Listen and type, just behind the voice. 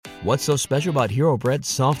What's so special about Hero Bread's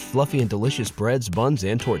soft, fluffy, and delicious breads, buns,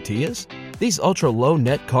 and tortillas? These ultra-low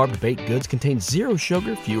net-carb baked goods contain zero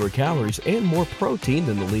sugar, fewer calories, and more protein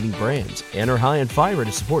than the leading brands, and are high in fiber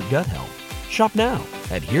to support gut health. Shop now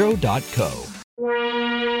at Hero.co.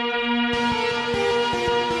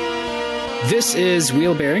 This is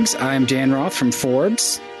Wheel Bearings. I'm Dan Roth from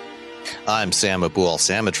Forbes. I'm Sam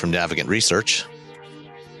Abu-Al-Samad from Navigant Research.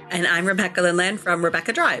 And I'm Rebecca Linland from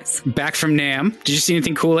Rebecca Drives. Back from NAMM. Did you see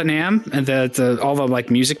anything cool at NAMM? And all the like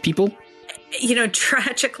music people? You know,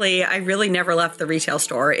 tragically, I really never left the retail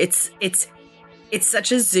store. It's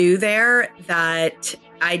such a zoo there that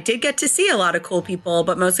I did get to see a lot of cool people,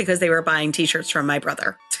 but mostly because they were buying T-shirts from my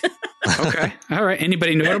brother. Okay. All right.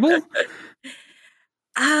 Anybody notable?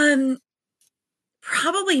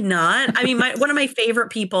 Probably not. I mean, one of my favorite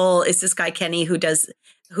people is this guy Kenny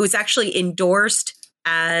who's actually endorsed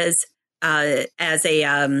as a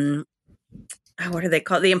what do they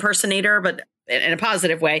call it? The impersonator, but in a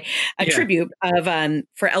positive way, tribute of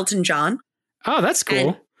for Elton John. Oh, that's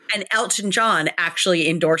cool. And Elton John actually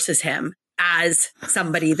endorses him as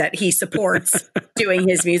somebody that he supports doing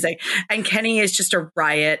his music. And Kenny is just a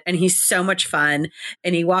riot, and he's so much fun.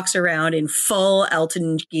 And he walks around in full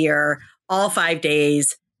Elton gear all 5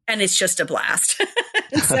 days, and it's just a blast.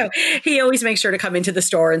 So he always makes sure to come into the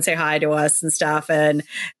store and say hi to us and stuff. And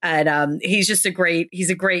he's just a great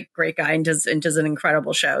guy and does an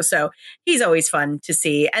incredible show. So he's always fun to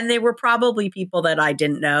see. And they were probably people that I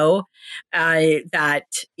didn't know that,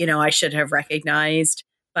 you know, I should have recognized.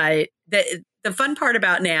 But the fun part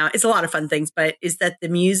about now is a lot of fun things, but is that the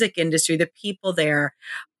music industry, the people there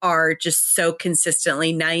are just so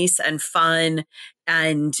consistently nice and fun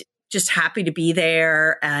and just happy to be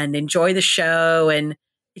there and enjoy the show. And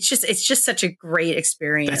it's just such a great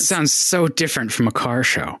experience. That sounds so different from a car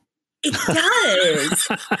show. It does.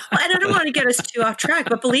 And I don't want to get us too off track,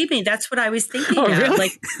 but believe me, that's what I was thinking of.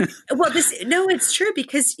 Really? It's true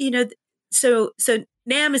because, you know, so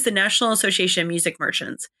NAMM is the National Association of Music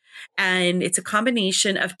Merchants, and it's a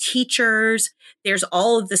combination of teachers. There's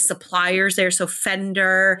all of the suppliers there. So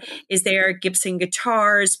Fender is there, Gibson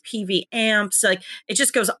guitars, PV amps, like it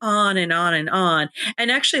just goes on and on and on. And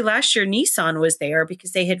actually last year Nissan was there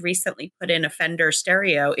because they had recently put in a Fender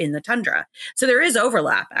stereo in the Tundra. So there is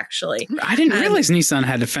overlap actually. I didn't realize Nissan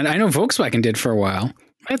had a Fender. I know Volkswagen did for a while.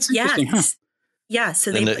 That's interesting. Yes. Huh? Yeah. So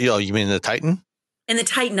you mean the Titan? And the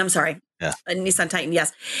Titan, I'm sorry. Yeah. A Nissan Titan.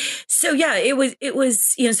 Yes. So yeah, it was,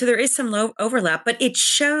 you know, so there is some low overlap, but it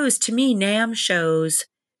shows to me, NAMM shows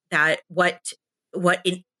that what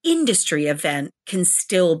an industry event can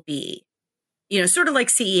still be, you know, sort of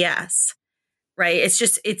like CES, right?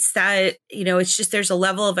 It's that, you know, it's just, there's a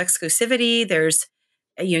level of exclusivity. There's,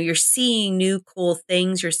 you know, you're seeing new cool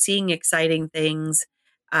things, you're seeing exciting things,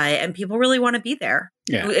 and people really want to be there.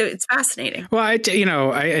 Yeah. It's fascinating. Well, I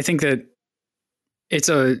think that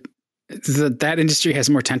that industry has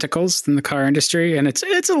more tentacles than the car industry, and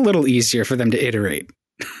it's a little easier for them to iterate.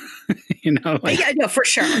 You know, yeah, no, for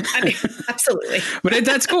sure. I mean, absolutely. But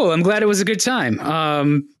that's cool. I'm glad it was a good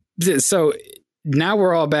time. So now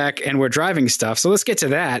we're all back and we're driving stuff. So let's get to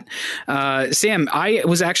that. Sam, I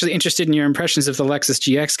was actually interested in your impressions of the Lexus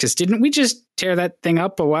GX because didn't we just tear that thing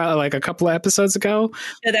up a couple of episodes ago?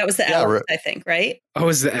 No, that was the LX, I think, right? Oh, it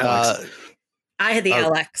was the LX. I had the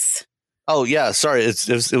LX. Oh yeah, sorry. It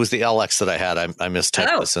was the LX that I had. I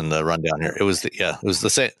mistyped this in the rundown here. It was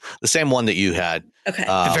the same one that you had. Okay,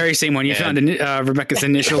 the very same one. You found Rebecca's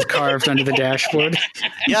initials carved under the dashboard.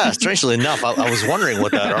 Yeah, strangely enough, I was wondering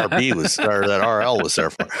what that RB was or that RL was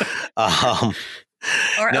there for.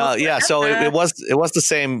 So it was the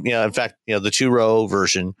same. You know, in fact, you know, the 2-row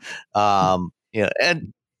version.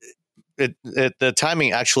 And the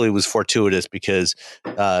timing actually was fortuitous because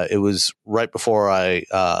it was right before a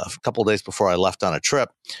couple of days before I left on a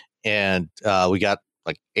trip, and we got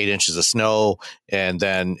like 8 inches of snow, and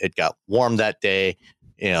then it got warm that day,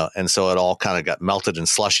 you know, and so it all kind of got melted and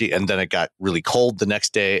slushy, and then it got really cold the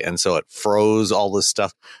next day, and so it froze all this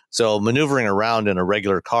stuff. So maneuvering around in a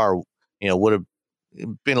regular car, you know, would have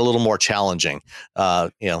been a little more challenging,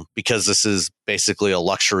 you know, because this is basically a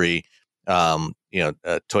luxury.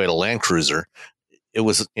 Toyota Land Cruiser. It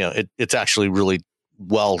was, you know, it's actually really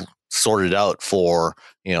well sorted out for,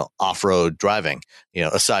 you know, off-road driving, you know,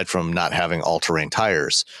 aside from not having all-terrain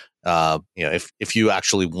tires. You know, if you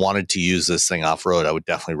actually wanted to use this thing off-road, I would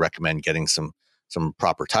definitely recommend getting some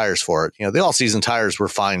proper tires for it. You know, the all-season tires were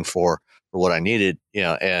fine for what I needed, you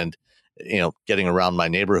know, and, you know, getting around my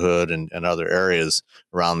neighborhood and other areas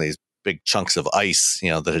around these big chunks of ice, you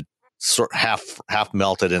know, that had sort of half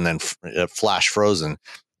melted and then flash frozen.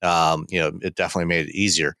 You know, it definitely made it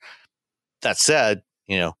easier. That said,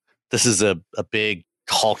 you know, this is a big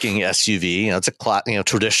hulking SUV. It's a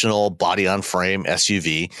traditional body on frame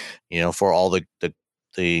SUV. For all the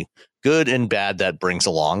good and bad that brings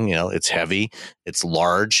along. It's heavy, it's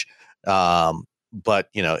large, but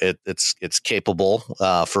it's capable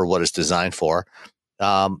for what it's designed for,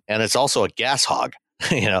 and it's also a gas hog.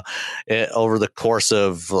 Over the course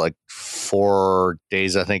of like 4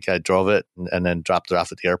 days, I think I drove it and then dropped it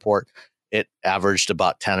off at the airport. It averaged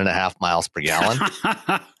about 10.5 miles per gallon.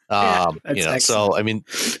 So I mean,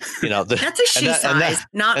 that's a shoe size,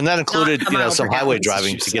 and that included some highway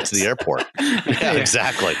driving to get to the airport. Yeah,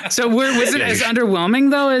 exactly. So was it as underwhelming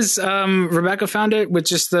though as Rebecca found it, with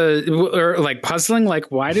just or like puzzling? Like,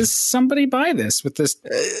 why does somebody buy this with this?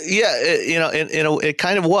 It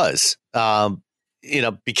kind of was.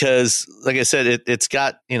 Because like I said, it's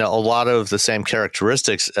got a lot of the same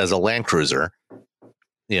characteristics as a Land Cruiser,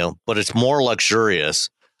 but it's more luxurious.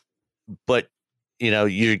 But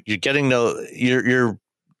you're getting you're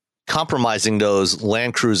compromising those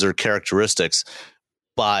Land Cruiser characteristics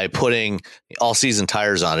by putting all-season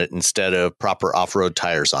tires on it instead of proper off-road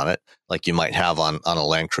tires on it, like you might have on a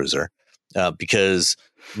Land Cruiser, because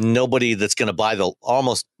nobody that's going to buy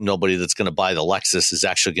almost nobody that's going to buy the Lexus is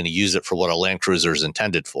actually going to use it for what a Land Cruiser is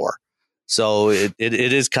intended for. So it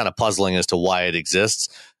is kind of puzzling as to why it exists.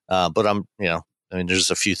 But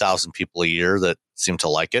there's a few thousand people a year that seem to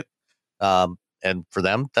like it. And for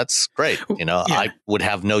them, that's great. I would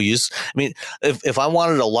have no use. I mean, if I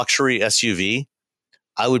wanted a luxury SUV,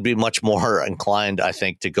 I would be much more inclined, I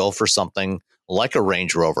think, to go for something like a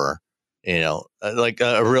Range Rover, like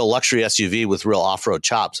a real luxury SUV with real off-road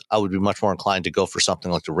chops. I would be much more inclined to go for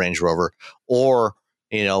something like the Range Rover, or,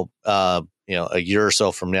 a year or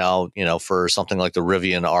so from now, for something like the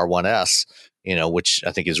Rivian R1S, which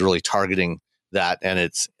I think is really targeting that.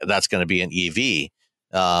 And that's going to be an EV.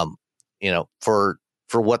 For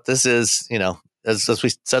what this is, as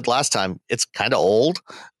we said last time, it's kind of old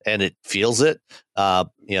and it feels it.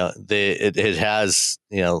 It has,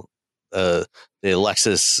 the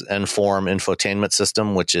Lexus Enform infotainment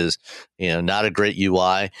system, which is, not a great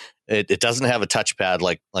UI. It doesn't have a touchpad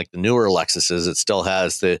like the newer Lexuses. It still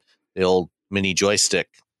has the old mini joystick,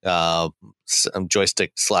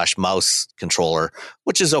 joystick / mouse controller,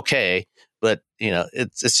 which is okay, but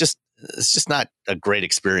it's just not a great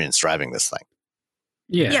experience driving this thing.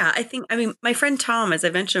 Yeah. My friend Tom, as I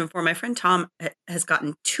mentioned before, has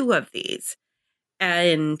gotten 2 of these,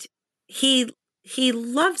 and he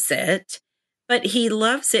loves it, but he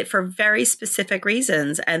loves it for very specific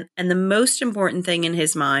reasons. And the most important thing in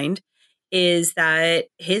his mind is that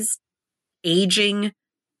his aging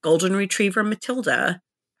golden retriever, Matilda,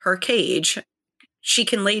 her cage, she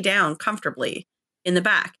can lay down comfortably in the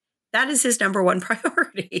back. That is his number one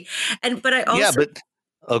priority.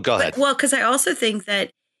 Go ahead. Well, because I also think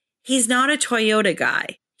that he's not a Toyota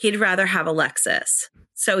guy. He'd rather have a Lexus.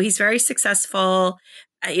 So he's very successful.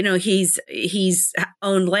 He's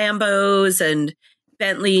owned Lambos and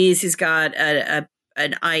Bentleys. He's got an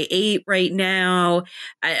i8 right now,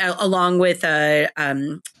 along with a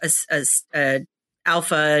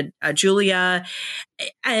Alpha Giulia,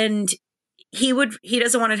 and he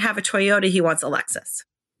doesn't want to have a Toyota. He wants a Lexus.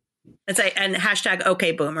 And hashtag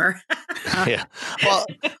okay boomer. Yeah. Well,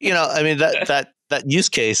 that use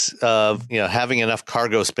case of, having enough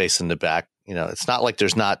cargo space in the back, it's not like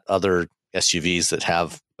there's not other SUVs that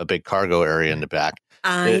have a big cargo area in the back.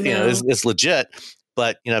 It's legit.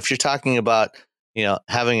 But, if you're talking about,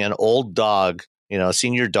 having an old dog, a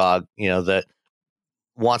senior dog, that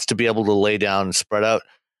wants to be able to lay down and spread out,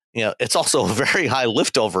 it's also a very high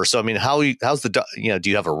lift over. So, I mean, how's the dog, do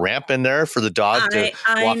you have a ramp in there for the dog to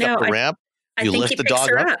walk up the ramp? You lift the dog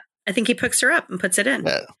up? I think he picks her up and puts it in.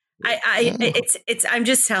 Yeah. I'm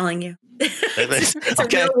just telling you. It's a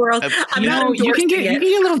real world. You can get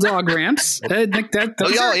little dog ramps. I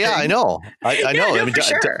know. I know. I mean, for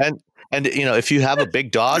sure. And if you have a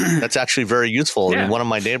big dog, that's actually very useful. Yeah. I mean, one of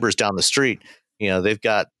my neighbors down the street, they've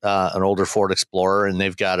got an older Ford Explorer, and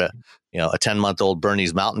they've got a 10-month-old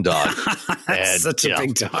Bernese Mountain Dog. And, such a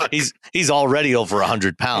big dog. He's already over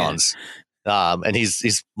 100 pounds. Yeah. And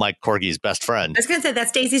he's my Corgi's best friend. I was going to say,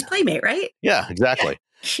 that's Daisy's playmate, right? Yeah, exactly.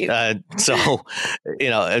 So,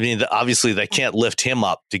 obviously they can't lift him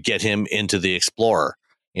up to get him into the Explorer,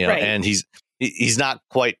 right. And he's not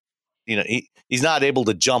quite, he's not able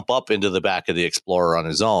to jump up into the back of the Explorer on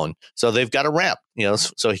his own. So they've got a ramp,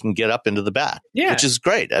 so he can get up into the back, which is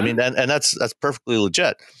great. I mean, and that's perfectly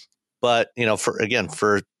legit. But, I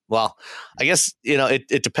guess,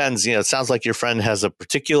 it depends. It sounds like your friend has a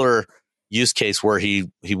particular use case where he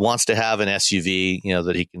wants to have an SUV,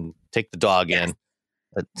 that he can take the dog in.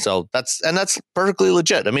 So that's perfectly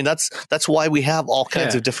legit. I mean, that's why we have all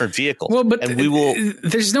kinds of different vehicles. Well, but and we will.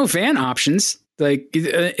 There's no van options like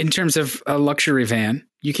in terms of a luxury van.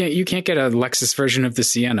 You can't get a Lexus version of the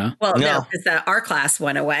Sienna. Well, no, because the R Class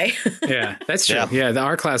went away. Yeah, that's true. Yeah, the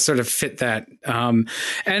R Class sort of fit that. And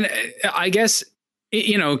I guess,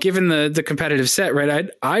 given the competitive set, right?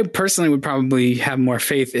 I personally would probably have more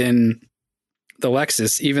faith in the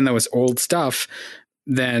Lexus, even though it's old stuff,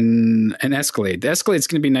 than an Escalade. The Escalade's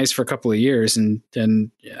going to be nice for a couple of years, and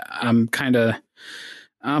I'm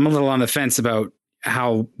a little on the fence about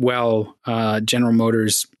how well General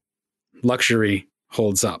Motors luxury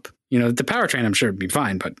holds up. The powertrain I'm sure would be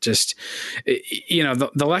fine, but just the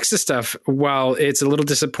Lexus stuff, while it's a little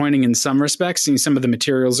disappointing in some respects, and some of the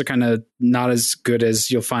materials are kind of not as good as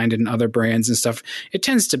you'll find in other brands and stuff, it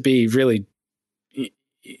tends to be really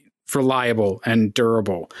reliable and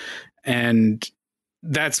durable. And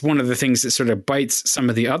that's one of the things that sort of bites some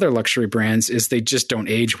of the other luxury brands, is they just don't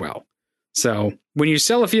age well. So when you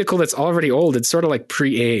sell a vehicle that's already old, it's sort of like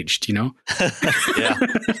pre-aged, Yeah.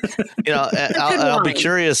 I'll be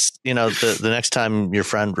curious, the next time your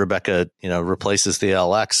friend Rebecca, replaces the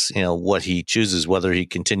LX, what he chooses, whether he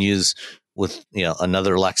continues with,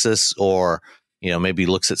 another Lexus, or, maybe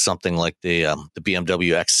looks at something like the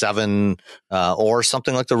BMW X7 or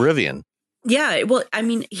something like the Rivian. Yeah. Well, I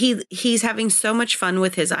mean, he's having so much fun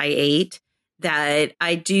with his i8 that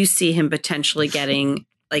I do see him potentially getting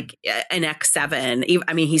like an X7.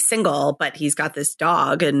 I mean, he's single, but he's got this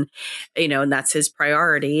dog, and and that's his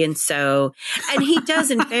priority. And so, and he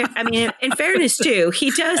does. In fairness too, he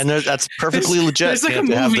does. And that's perfectly legit. There's like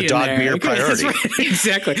to have the dog be your priority. Right.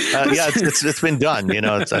 Exactly. It's been done.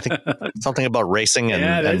 I think something about racing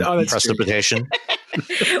and precipitation.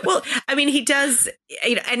 Well, I mean, he does,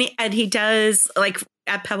 and he does, like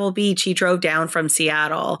at Pebble Beach, he drove down from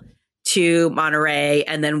Seattle to Monterey,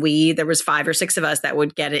 and then there was 5 or 6 of us that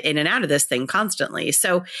would get in and out of this thing constantly.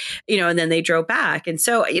 So, and then they drove back. And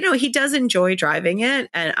so, he does enjoy driving it.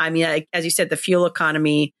 And I mean, as you said, the fuel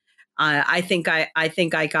economy, I think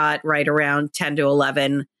I got right around 10 to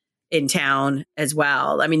 11 in town as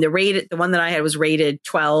well. I mean, the one that I had was rated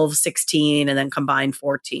 12, 16, and then combined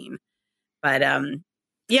 14. But,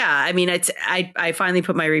 yeah, I mean, I finally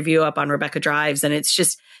put my review up on Rebecca Drives, and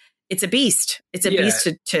it's a beast. It's a beast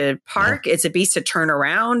to park. Yeah. It's a beast to turn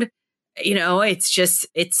around.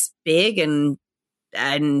 It's big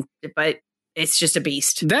but it's just a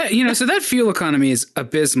beast. That, so that fuel economy is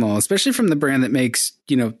abysmal, especially from the brand that makes,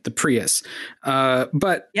 the Prius.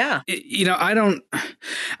 But yeah,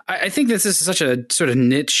 I think this is such a sort of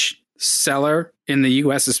niche seller in the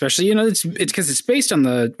US, especially, it's because it's based on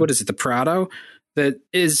the Prado that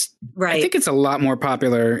is, right. I think it's a lot more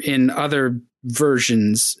popular in other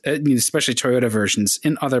versions, especially Toyota versions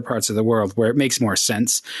in other parts of the world where it makes more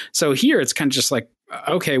sense. So here it's kind of just like,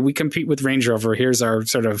 okay, we compete with Range Rover. Here's our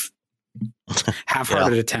sort of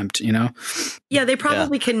half-hearted attempt, Yeah, they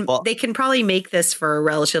probably can. Well, they can probably make this for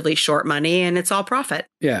relatively short money, and it's all profit.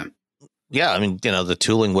 Yeah. Yeah, I mean, the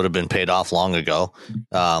tooling would have been paid off long ago.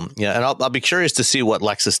 And I'll be curious to see what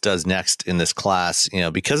Lexus does next in this class.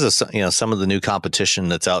 Because of some of the new competition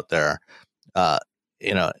that's out there.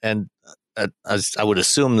 And I would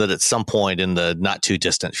assume that at some point in the not too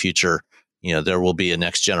distant future, there will be a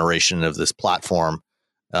next generation of this platform.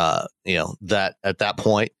 That at that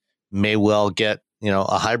point may well get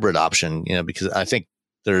a hybrid option. Because I think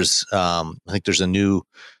there's a new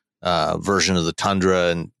version of the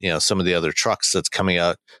Tundra and some of the other trucks that's coming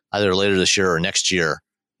out either later this year or next year.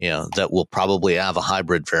 That will probably have a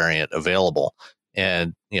hybrid variant available.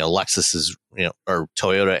 And, Lexus is, or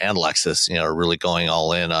Toyota and Lexus, are really going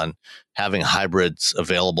all in on having hybrids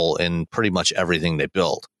available in pretty much everything they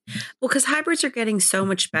build. Well, because hybrids are getting so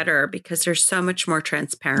much better because they're so much more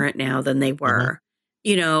transparent now than they were.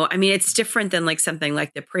 Mm-hmm. I mean, it's different than like something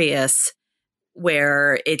like the Prius,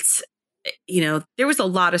 where it's, there was a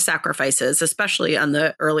lot of sacrifices, especially on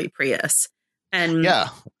the early Prius. And yeah,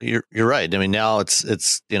 you're right. I mean, now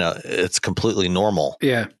it's completely normal.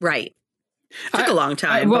 Yeah. Right. It took a long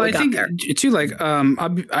time. Well, I think too, like,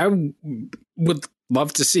 I would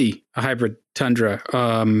love to see a hybrid Tundra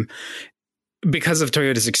because of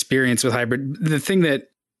Toyota's experience with hybrid. The thing that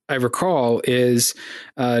I recall is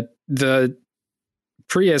the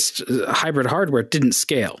Prius hybrid hardware didn't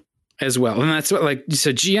scale as well. And that's what, like,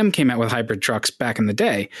 so GM came out with hybrid trucks back in the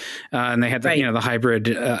day. And they had the, the hybrid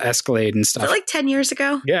Escalade and stuff. Was it like 10 years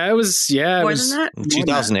ago? Yeah, it was, more than that?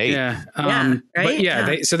 2008. Yeah.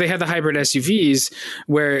 Right? But they had the hybrid SUVs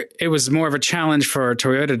where it was more of a challenge for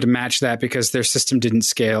Toyota to match that because their system didn't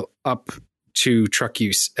scale up to truck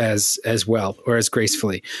use as well, or as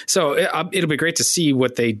gracefully. So it'll be great to see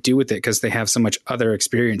what they do with it, because they have so much other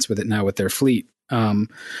experience with it now with their fleet. But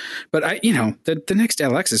the next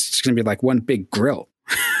LX is just going to be like one big grill.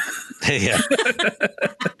 Yeah.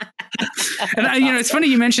 And it's funny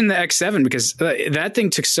you mentioned the X7, because that thing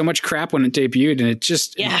took so much crap when it debuted, and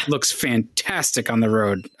it looks fantastic on the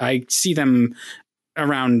road. I see them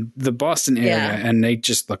around the Boston area, and they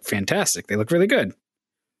just look fantastic. They look really good.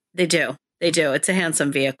 They do. It's a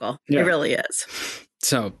handsome vehicle. Yeah. It really is.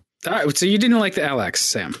 So, all right. So you didn't like the LX,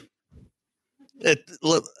 Sam?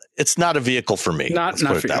 It's not a vehicle for me. Not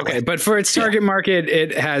for you. Okay, but for its target market,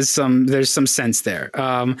 it has there's some sense there.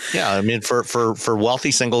 I mean, for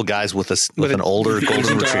wealthy single guys with an older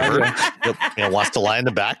golden retriever that wants to lie in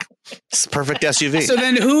the back, it's a perfect SUV. So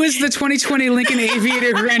then, who is the 2020 Lincoln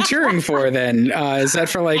Aviator Grand Touring for? Then is that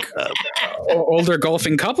for like older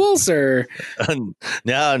golfing couples, or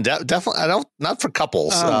no? Definitely, not for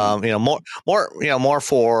couples. More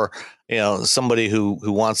for somebody who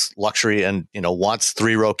wants luxury and wants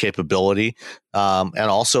 3-row capability, and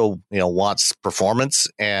also wants performance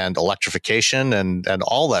and electrification and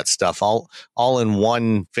all that stuff all in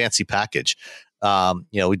one fancy package.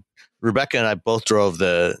 Rebecca and I both drove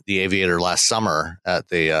the Aviator last summer at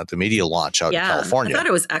the media launch out in California. I thought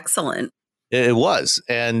it was excellent. It was,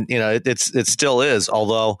 and it still is.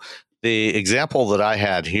 Although the example that I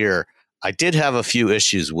had here, I did have a few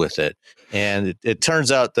issues with it. And it turns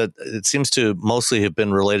out that it seems to mostly have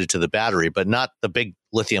been related to the battery, but not the big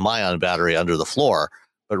lithium-ion battery under the floor,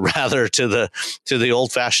 but rather to the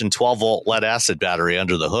old-fashioned 12-volt lead acid battery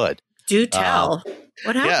under the hood. Do tell.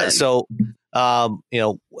 What happened? Yeah, so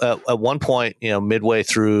at one point, midway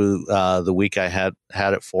through the week I had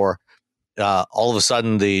it for, all of a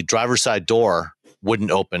sudden the driver's side door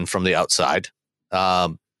wouldn't open from the outside.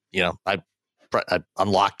 I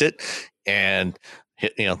unlocked it and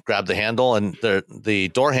grab the handle, and the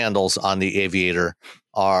door handles on the Aviator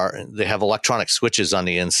they have electronic switches on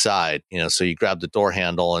the inside, so you grab the door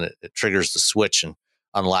handle and it triggers the switch and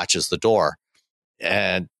unlatches the door.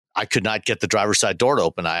 And I could not get the driver's side door to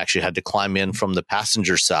open. I actually had to climb in from the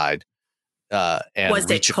passenger side and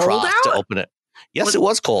reach across to open it. Yes, it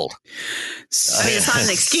was cold. I mean, it's not an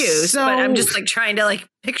excuse, but I'm just trying to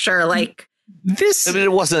picture this. I mean,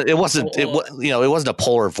 it wasn't a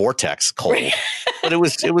polar vortex cold, but it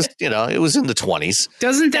was in the 20s.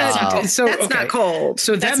 Doesn't that that's not cold?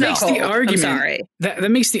 So that makes the argument. I'm sorry.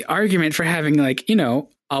 That makes the argument for having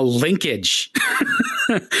a linkage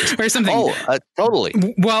or something. Oh, totally.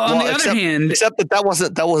 Well, on the other hand, except that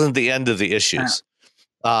wasn't the end of the issues.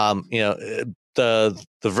 The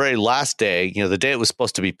very last day, the day it was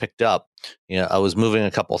supposed to be picked up, I was moving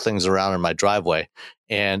a couple of things around in my driveway,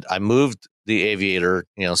 and I moved the Aviator,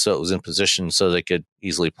 so it was in position so they could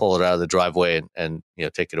easily pull it out of the driveway and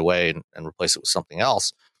take it away and replace it with something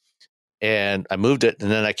else. And I moved it, and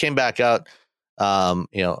then I came back out, an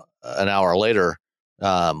hour later,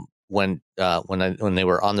 when they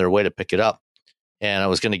were on their way to pick it up, and I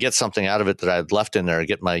was going to get something out of it that I had left in there,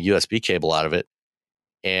 get my USB cable out of it.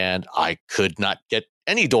 And I could not get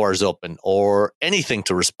any doors open or anything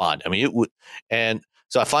to respond. I mean, it would, and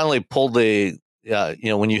so I finally pulled when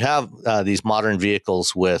you have these modern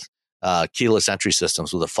vehicles with keyless entry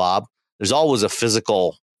systems with a fob, there's always a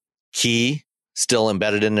physical key still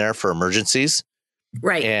embedded in there for emergencies.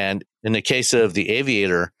 Right. And in the case of the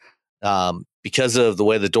Aviator, because of the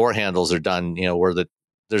way the door handles are done, where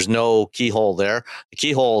there's no keyhole there, the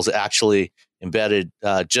keyhole is actually embedded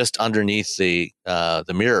just underneath the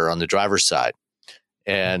mirror on the driver's side,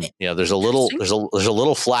 and there's a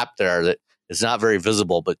little flap there that is not very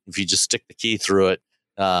visible, but if you just stick the key through it,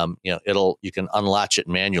 you can unlatch it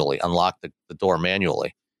manually, unlock the door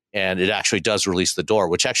manually, and it actually does release the door,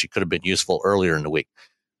 which actually could have been useful earlier in the week.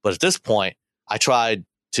 But at this point, I tried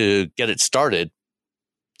to get it started.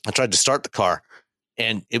 I tried to start the car,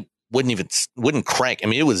 and it wouldn't crank. I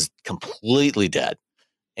mean, it was completely dead,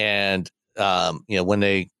 and when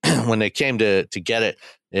they came to get it,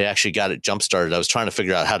 they actually got it jump started. I was trying to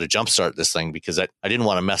figure out how to jump start this thing because I didn't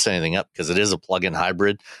want to mess anything up, because it is a plug-in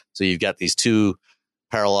hybrid. So you've got these two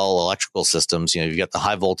parallel electrical systems. You've got the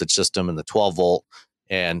high voltage system and the 12 volt,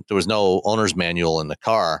 and there was no owner's manual in the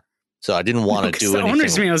car. So I didn't want to do anything. The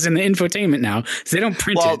owner's manual is in the infotainment now, so they don't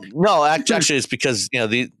print it. No, actually, it's because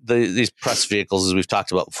these press vehicles, as we've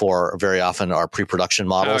talked about before, very often are pre-production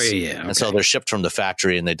models, and so they're shipped from the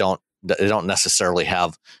factory, and they don't necessarily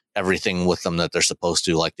have everything with them that they're supposed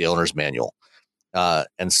to, like the owner's manual.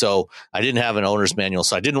 And so I didn't have an owner's manual,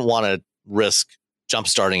 so I didn't want to risk jump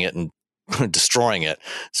starting it and destroying it.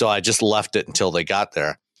 So I just left it until they got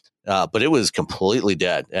there. But it was completely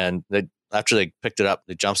dead, and after they picked it up,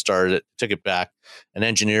 they jump started it, took it back. An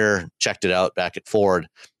engineer checked it out back at Ford,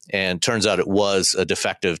 and turns out it was a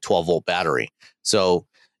defective 12-volt battery. So,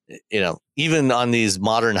 even on these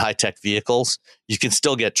modern high-tech vehicles, you can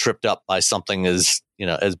still get tripped up by something as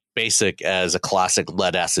basic as a classic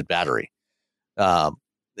lead acid battery. But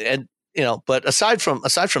aside from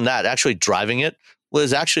that, actually driving it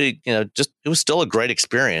was actually, it was still a great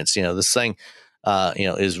experience. This thing,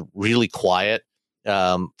 is really quiet.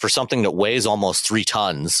 For something that weighs almost 3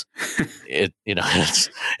 tons, it's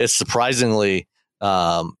surprisingly,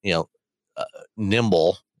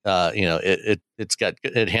 nimble.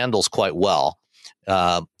 It handles quite well,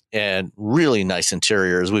 and really nice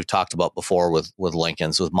interiors. We've talked about before with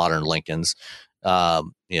Lincolns, with modern Lincolns.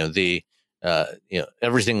 Everything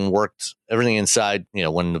worked. Everything inside,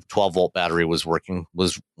 when the 12-volt battery was worked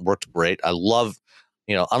great. I love,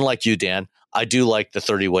 unlike you, Dan, I do like the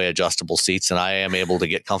 30-way adjustable seats, and I am able to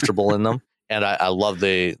get comfortable in them. And I love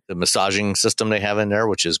the massaging system they have in there,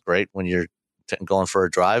 which is great when you're going for a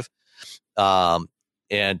drive.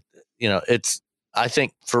 I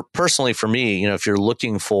think for me, if you're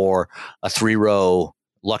looking for a 3-row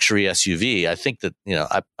luxury SUV, I think that,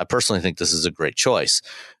 I personally think this is a great choice.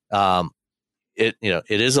 It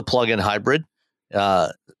is a plug-in hybrid,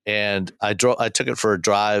 and I took it for a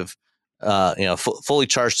drive, fully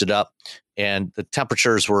charged it up, and the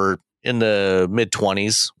temperatures were in the mid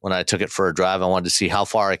 20s when I took it for a drive. I wanted to see how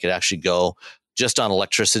far I could actually go just on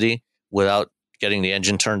electricity without getting the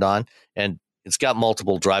engine turned on. And it's got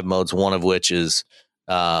multiple drive modes, one of which is,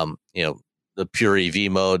 the pure EV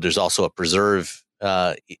mode. There's also a preserve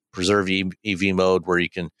EV mode where you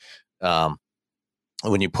can,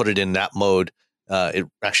 when you put it in that mode, it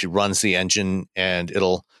actually runs the engine, and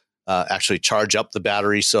it'll actually charge up the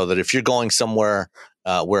battery, so that if you're going somewhere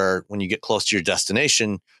where when you get close to your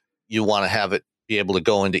destination, you want to have it be able to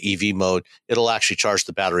go into EV mode, it'll actually charge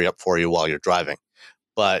the battery up for you while you're driving.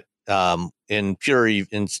 But in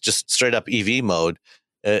just straight up EV mode,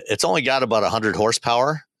 it's only got about 100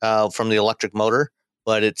 horsepower from the electric motor,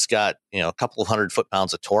 but it's got a couple of 100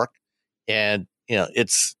 foot-pounds of torque, and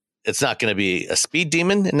it's not going to be a speed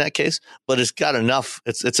demon in that case, but it's got enough.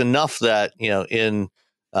 It's enough that in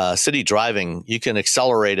city driving, you can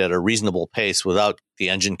accelerate at a reasonable pace without the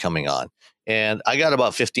engine coming on. And I got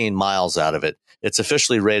about 15 miles out of it. It's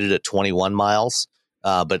officially rated at 21 miles.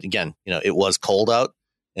 But again, it was cold out,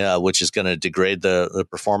 which is going to degrade the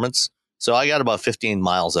performance. So I got about 15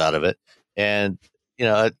 miles out of it. And,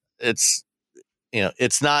 it's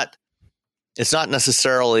not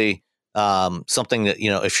necessarily something that,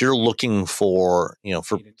 if you're looking for,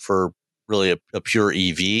 for really a pure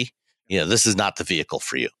EV, this is not the vehicle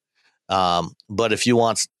for you. But if you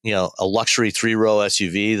want, a luxury 3-row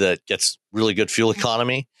SUV that gets really good fuel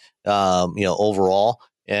economy, overall,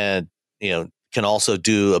 and, can also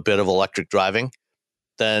do a bit of electric driving,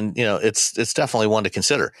 then, it's definitely one to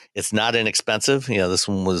consider. It's not inexpensive. This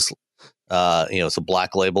one was, it's a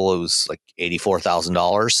black label. It was like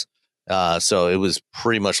 $84,000. So it was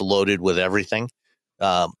pretty much loaded with everything.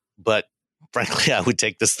 But frankly, I would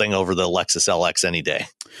take this thing over the Lexus LX any day.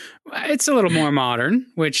 It's a little more modern,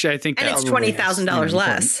 which I think, and it's $20,000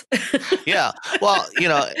 less. Yeah. Well,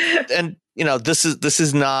 this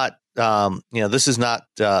is not, this is not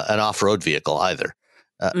an off-road vehicle either.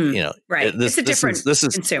 Right. It's a different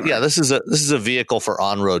consumer. Yeah, this is a vehicle for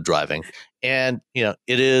on-road driving. And, it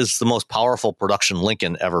is the most powerful production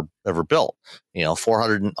Lincoln ever built.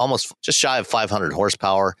 400, almost just shy of 500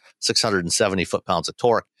 horsepower, 670 foot-pounds of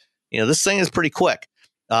torque. This thing is pretty quick.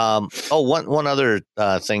 One other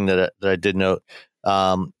thing that I did note,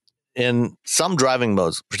 in some driving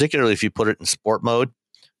modes, particularly if you put it in sport mode,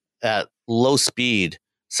 at low speed,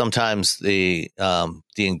 sometimes the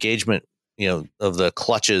engagement, of the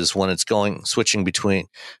clutches when it's switching between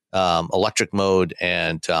electric mode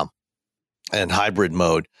and hybrid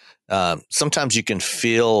mode, sometimes you can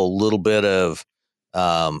feel a little bit of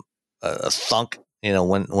a thunk,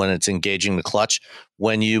 when it's engaging the clutch.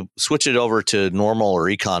 When you switch it over to normal or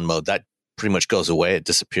econ mode, that pretty much goes away. It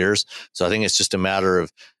disappears. So I think it's just a matter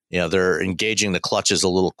of, they're engaging the clutches a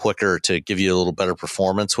little quicker to give you a little better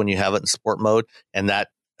performance when you have it in sport mode, and that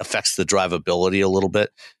affects the drivability a little bit.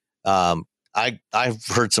 I've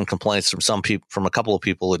heard some complaints from a couple of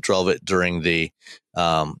people that drove it during the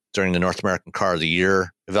North American Car of the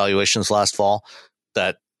Year evaluations last fall,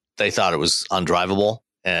 that they thought it was undrivable.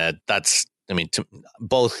 And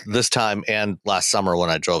both this time and last summer when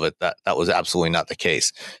I drove it, that was absolutely not the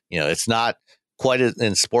case. It's not quite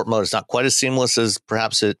in sport mode. It's not quite as seamless as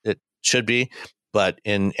perhaps it should be, but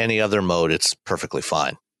in any other mode, it's perfectly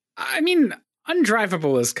fine.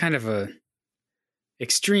 Undrivable is kind of a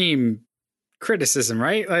extreme criticism,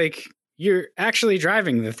 right? Like you're actually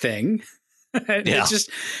driving the thing. It's just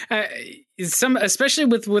especially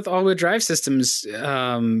with all-wheel drive systems,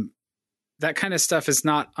 that kind of stuff is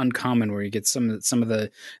not uncommon where you get some of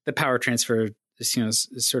the power transfer,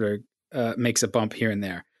 sort of makes a bump here and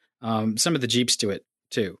there. Some of the Jeeps do it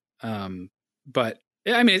too. But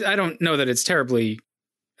I mean, I don't know that it's terribly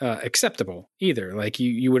acceptable either. Like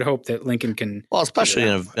you would hope that Lincoln can, well, especially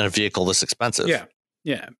in a vehicle this expensive.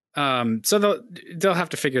 Yeah. So they'll have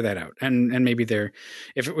to figure that out. And maybe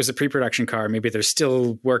if it was a pre-production car, maybe they're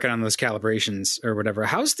still working on those calibrations or whatever.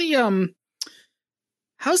 How's the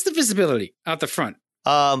visibility out the front?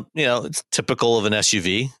 It's typical of an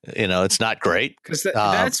SUV. It's not great because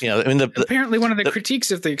that's apparently one of the critiques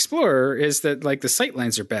of the Explorer is that like the sight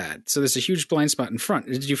lines are bad. So there's a huge blind spot in front.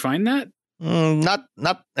 Did you find that? Not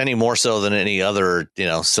any more so than any other,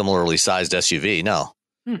 similarly sized SUV. No.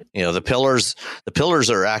 The pillars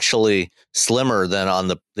are actually slimmer than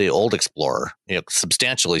on the old Explorer,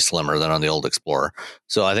 substantially slimmer than on the old Explorer.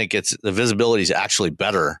 So I think the visibility is actually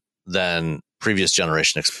better than previous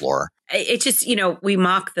generation Explorer. It just, we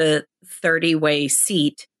mock the 30-way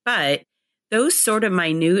seat, but those sort of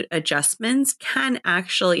minute adjustments can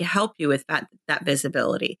actually help you with that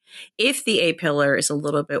visibility. If the A-pillar is a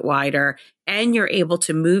little bit wider and you're able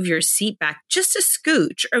to move your seat back just a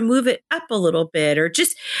scooch or move it up a little bit or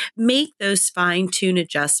just make those fine-tune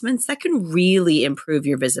adjustments, that can really improve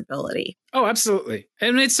your visibility. Oh, absolutely.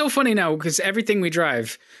 And it's so funny now because everything we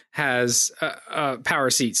drive has power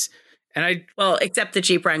seats. And except the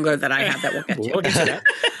Jeep Wrangler that I have that we'll get to. We'll get to that.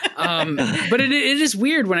 But it is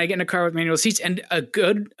weird when I get in a car with manual seats, and a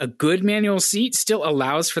good manual seat still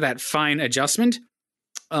allows for that fine adjustment.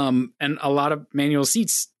 And a lot of manual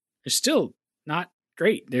seats are still not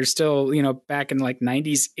great. They're still, back in like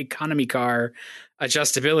 90s economy car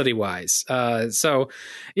adjustability wise. So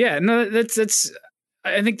yeah, no, that's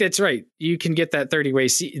I think that's right. You can get that 30-way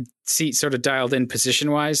seat sort of dialed in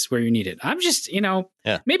position-wise where you need it. I'm just,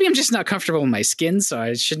 maybe I'm just not comfortable in my skin, so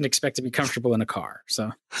I shouldn't expect to be comfortable in a car. So,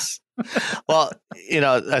 well,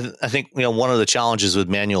 I think one of the challenges with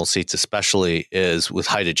manual seats, especially, is with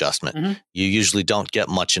height adjustment. Mm-hmm. You usually don't get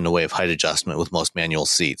much in the way of height adjustment with most manual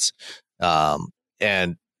seats,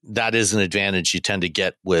 and that is an advantage you tend to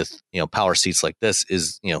get with power seats like this.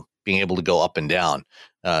 Is being able to go up and down.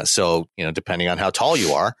 So, depending on how tall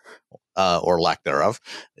you are, or lack thereof,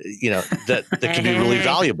 that can be really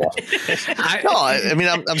valuable.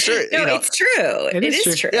 I'm sure. No, it's true. It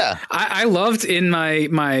is true. Yeah. I loved in my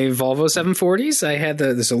Volvo 740s, I had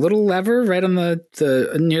there's a little lever right on the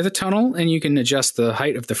near the tunnel, and you can adjust the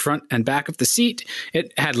height of the front and back of the seat.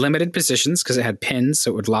 It had limited positions because it had pins,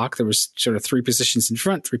 so it would lock. There was sort of 3 positions in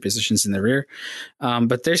front, 3 positions in the rear.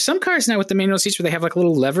 But there's some cars now with the manual seats where they have like a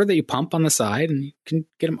little lever that you pump on the side, and you can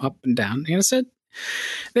get them up and down. And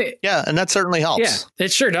that certainly helps. Yeah,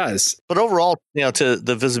 it sure does. But overall, to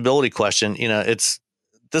the visibility question,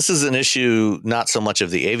 this is an issue not so much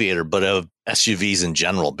of the Aviator, but of SUVs in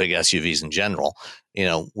general, big SUVs in general.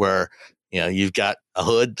 Where you've got a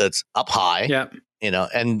hood that's up high. Yeah.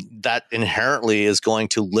 And that inherently is going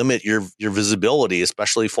to limit your visibility,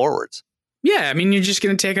 especially forwards. Yeah, I mean, you're just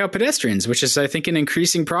going to take out pedestrians, which is, I think, an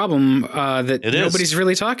increasing problem that nobody's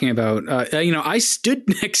really talking about. I stood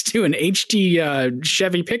next to an HD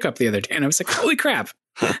Chevy pickup the other day, and I was like, "Holy crap,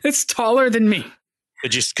 it's taller than me."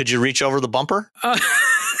 Could you reach over the bumper?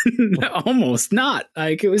 Almost not.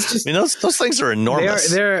 Like it was just. I mean, those things are enormous.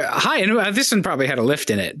 They're high, and this one probably had a lift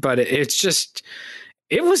in it, but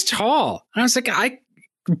it was tall. And I was like,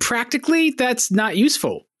 practically that's not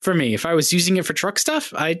useful for me. If I was using it for truck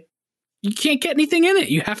stuff, you can't get anything in it.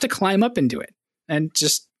 You have to climb up into it, and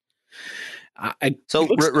just.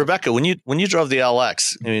 Rebecca, when you drove the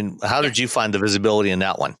LX, I mean, how did you find the visibility in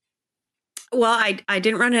that one? Well, I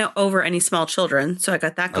didn't run over any small children, so I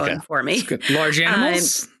got that going for me. Large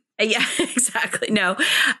animals. Yeah, exactly. No,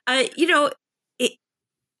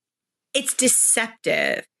 it's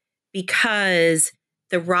deceptive because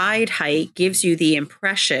the ride height gives you the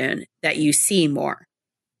impression that you see more,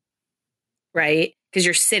 right? Because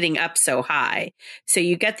you're sitting up so high. So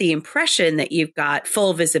you get the impression that you've got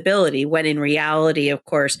full visibility when in reality, of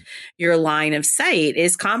course, your line of sight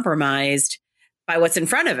is compromised by what's in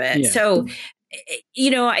front of it. Yeah. So,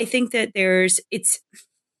 I think that it's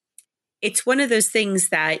one of those things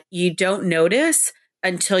that you don't notice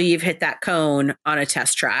until you've hit that cone on a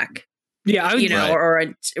test track. Yeah.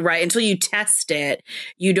 Until you test it,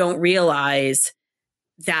 you don't realize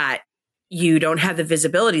that you don't have the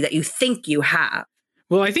visibility that you think you have.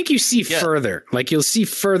 Well, I think you see further. Like you'll see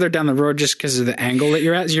further down the road just because of the angle that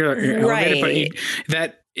you're at. You're right. Elevated,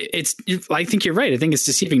 but I think you're right. I think it's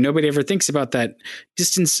deceiving. Nobody ever thinks about that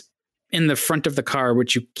distance in the front of the car,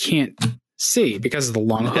 which you can't see because of the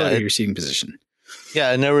long hood or your seating position.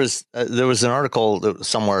 Yeah, and there was an article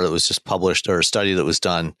somewhere that was just published, or a study that was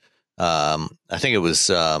done. I think it was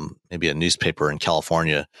maybe a newspaper in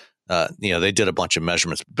California. They did a bunch of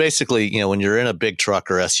measurements. Basically, when you're in a big truck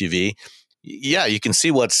or SUV, yeah, you can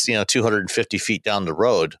see what's 250 feet down the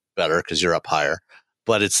road better because you're up higher.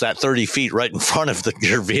 But it's that 30 feet right in front of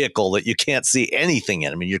your vehicle that you can't see anything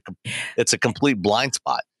in. I mean, it's a complete blind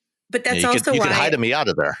spot. But that's also why you can hide me out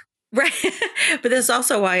of there. Right. But that's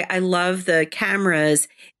also why I love the cameras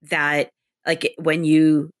that, like, when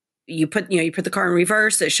you put the car in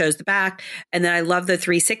reverse, it shows the back. And then I love the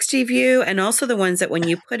 360 view, and also the ones that when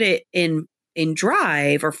you put it in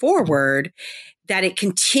drive or forward, that it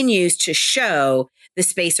continues to show the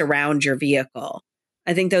space around your vehicle.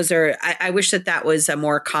 I think those are, I wish that was a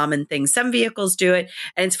more common thing. Some vehicles do it.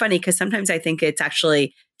 And it's funny because sometimes I think it's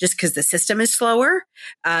actually just because the system is slower,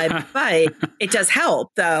 but it does help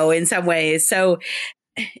though in some ways. So,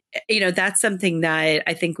 that's something that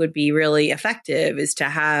I think would be really effective, is to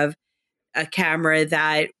have a camera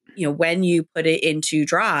that, when you put it into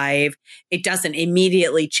drive, it doesn't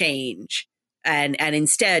immediately change and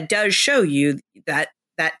instead does show you that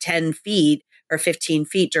 10 feet or 15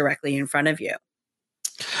 feet directly in front of you.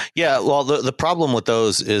 Yeah, well, the problem with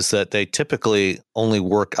those is that they typically only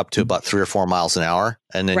work up to about 3 or 4 miles an hour,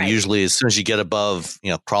 and then usually as soon as you get above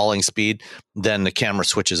crawling speed, then the camera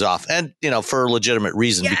switches off, and for a legitimate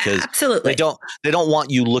reason, because absolutely they don't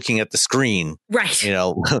want you looking at the screen, right?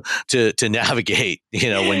 To navigate,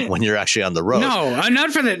 when you're actually on the road. No,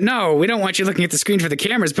 not for that. No, we don't want you looking at the screen for the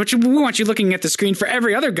cameras, but we want you looking at the screen for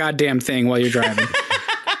every other goddamn thing while you're driving.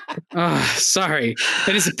 Oh, sorry,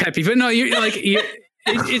 that is a pet peeve, but no, you're like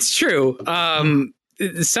it's true.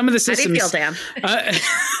 Some of the systems. How do you feel,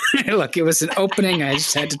 Dan? Look, it was an opening. I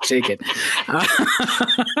just had to take it.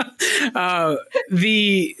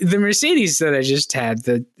 The Mercedes that I just had,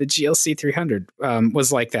 the GLC 300,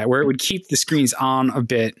 was like that, where it would keep the screens on a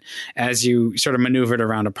bit as you sort of maneuvered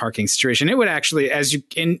around a parking situation. It would actually, as you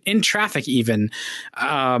in traffic, even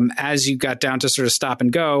as you got down to sort of stop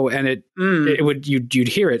and go, and it would you'd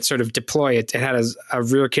hear it sort of deploy. It had a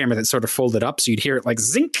rear camera that sort of folded up, so you'd hear it like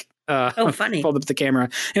zink. Funny. Fold up the camera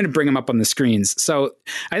and bring them up on the screens. So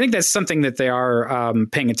I think that's something that they are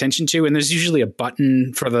paying attention to. And there's usually a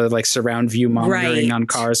button for the surround view monitoring on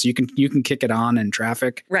cars. So you can kick it on in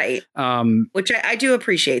traffic. Right. Which I do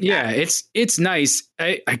appreciate. Yeah, it's nice.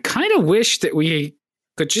 I kind of wish that we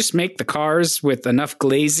could just make the cars with enough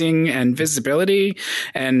glazing and visibility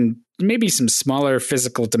and maybe some smaller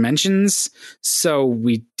physical dimensions, so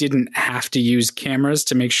we didn't have to use cameras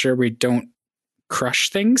to make sure we don't crush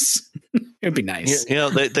things. It'd be nice.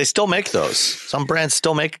 They still make those. Some brands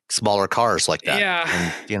still make smaller cars like that.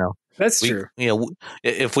 Yeah. And, that's true.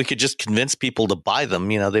 If we could just convince people to buy them,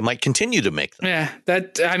 they might continue to make them. Yeah.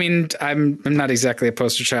 I'm not exactly a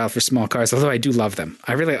poster child for small cars, although I do love them.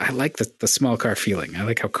 I like the small car feeling. I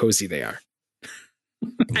like how cozy they are.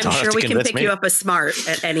 I'm sure we can pick you up a Smart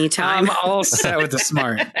at any time. I'm all set with the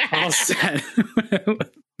Smart. All set.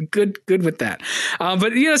 Good with that.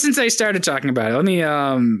 But since I started talking about it,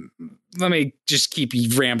 let me just keep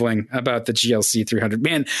rambling about the GLC 300.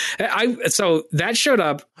 Man, so that showed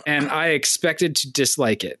up and I expected to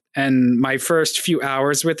dislike it. And my first few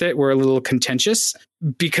hours with it were a little contentious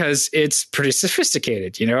because it's pretty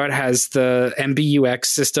sophisticated. It has the MBUX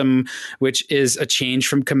system, which is a change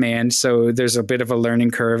from command. So there's a bit of a learning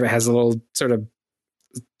curve. It has a little sort of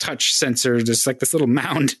touch sensor, just like this little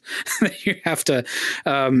mound that you have to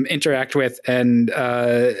interact with. And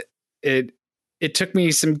it took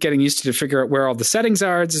me some getting used to figure out where all the settings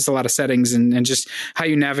are. There's a lot of settings and just how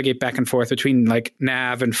you navigate back and forth between like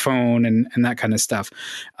nav and phone and that kind of stuff.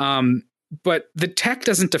 But the tech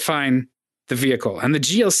doesn't define the vehicle, and the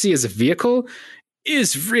GLC as a vehicle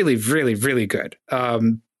is really, really, really good.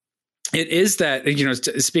 It is that,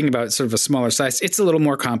 speaking about sort of a smaller size, it's a little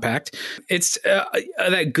more compact. It's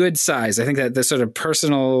that good size. I think that the sort of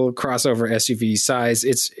personal crossover SUV size,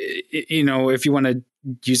 it's, if you want to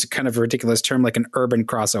use a kind of a ridiculous term like an urban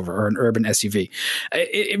crossover or an urban SUV,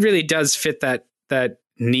 it really does fit that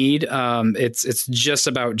need. It's just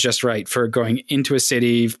about just right for going into a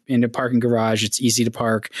city, in a parking garage. It's easy to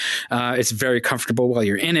park. It's very comfortable while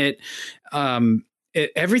you're in it.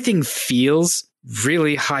 Everything feels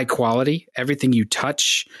really high quality. Everything you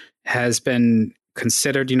touch has been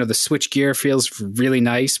considered. The switch gear feels really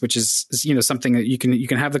nice, which is something that you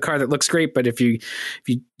can have the car that looks great, but if you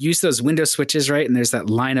use those window switches right, and there's that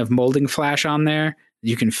line of molding flash on there,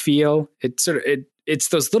 You can feel it. It's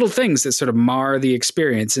those little things that sort of mar the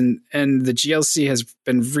experience, and the GLC has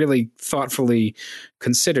been really thoughtfully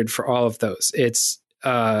considered for all of those. It's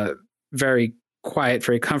very quiet,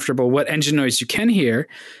 very comfortable. What engine noise you can hear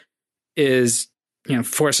is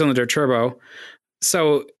 4-cylinder turbo,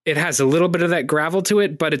 so it has a little bit of that gravel to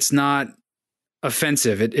it, but it's not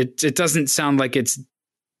offensive. It doesn't sound like it's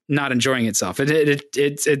not enjoying itself.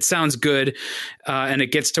 It sounds good, and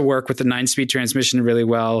it gets to work with the 9-speed transmission really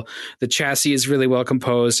well. The chassis is really well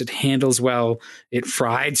composed. It handles well. It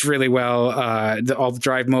rides really well. All the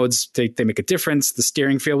drive modes, they make a difference. The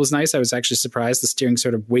steering feel was nice. I was actually surprised. The steering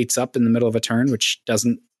sort of weights up in the middle of a turn, which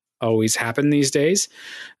doesn't always happen these days.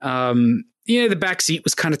 The back seat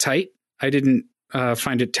was kind of tight. I didn't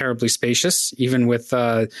find it terribly spacious, even with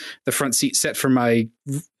the front seat set for my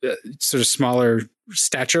sort of smaller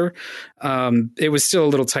stature. It was still a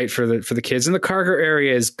little tight for the kids, and the cargo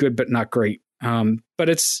area is good but not great. But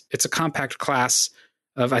it's a compact class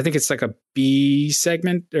of, I think it's like a B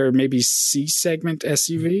segment or maybe C segment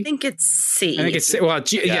SUV. I think it's C. I think it's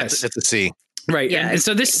yes, it's a C. Right. Yeah, and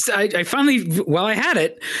so this, I finally, while I had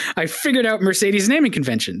it, I figured out Mercedes naming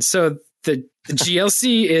convention. So the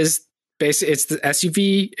GLC is basically, it's the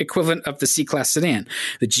SUV equivalent of the C-Class sedan.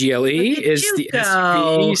 The GLE is the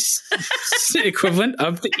SUV equivalent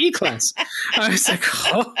of the E-Class. I was like,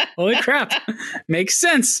 holy crap, makes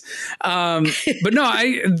sense. But no,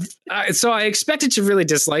 so I expected to really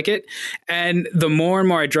dislike it. And the more and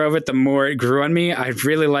more I drove it, the more it grew on me. I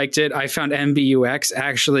really liked it. I found MBUX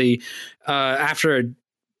actually, after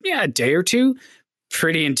a day or two,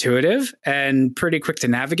 pretty intuitive and pretty quick to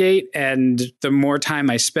navigate. And the more time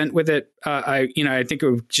I spent with it, I think it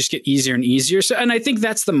would just get easier and easier. So, and I think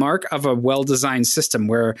that's the mark of a well-designed system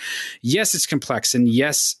where, yes, it's complex, and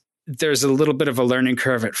yes, there's a little bit of a learning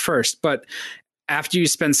curve at first, but after you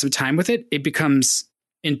spend some time with it, it becomes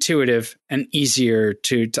intuitive and easier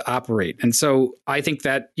to operate. And so I think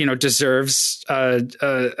that, deserves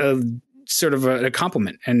a sort of a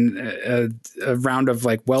compliment and a round of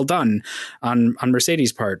like, well done on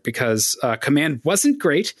Mercedes' part, because Command wasn't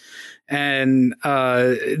great, and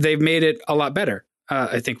they've made it a lot better,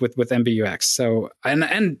 I think, with MBUX. So,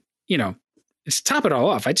 and to top it all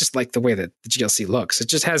off, I just like the way that the GLC looks. It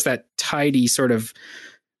just has that tidy sort of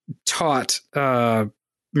taut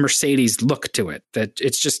Mercedes look to it, that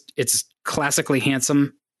it's classically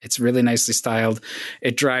handsome. It's really nicely styled.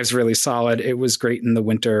 It drives really solid. It was great in the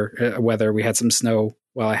winter weather. We had some snow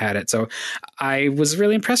while I had it. So I was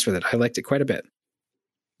really impressed with it. I liked it quite a bit.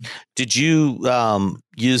 Did you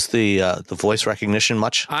use the voice recognition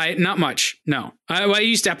much? Not much, no. I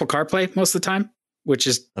used Apple CarPlay most of the time, which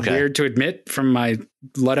is weird to admit from my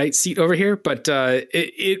Luddite seat over here, but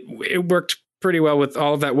it worked pretty well with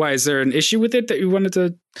all of that. Why? Is there an issue with it that you wanted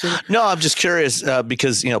to? No, I'm just curious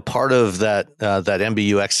because part of that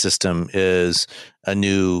MBUX system is a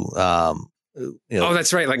new oh,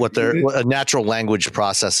 that's right, like a natural language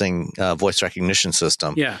processing voice recognition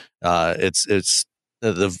system. Yeah, it's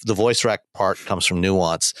the voice rec part comes from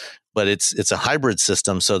Nuance, but it's a hybrid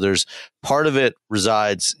system. So there's part of it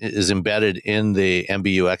is embedded in the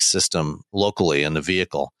MBUX system locally in the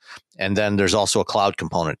vehicle. And then there's also a cloud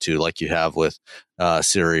component too, like you have with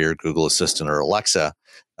Siri or Google Assistant or Alexa,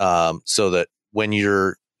 so that when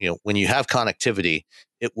you have connectivity,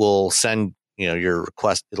 it will send your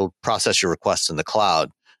request. It'll process your request in the cloud,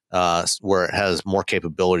 where it has more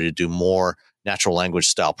capability to do more natural language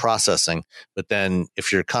style processing. But then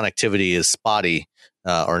if your connectivity is spotty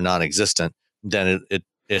or non-existent, then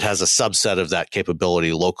it has a subset of that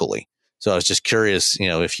capability locally. So I was just curious,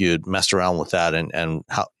 if you'd messed around with that and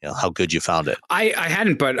how good you found it. I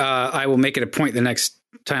hadn't, but I will make it a point the next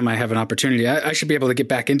time I have an opportunity. I should be able to get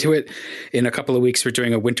back into it in a couple of weeks. We're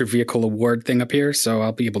doing a winter vehicle award thing up here, so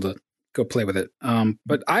I'll be able to go play with it.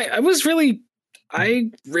 But I really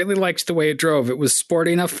liked the way it drove. It was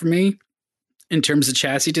sporty enough for me in terms of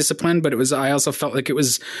chassis discipline, but I also felt like it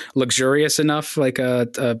was luxurious enough, like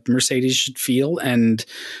a Mercedes should feel. And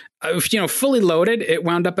fully loaded, it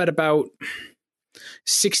wound up at about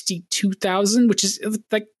 62,000, which is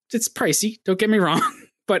like, it's pricey. Don't get me wrong,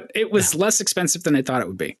 but it was less expensive than I thought it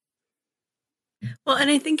would be. Well, and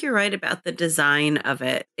I think you're right about the design of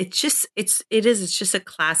it. It's just a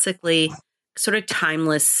classically sort of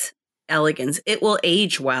timeless elegance. It will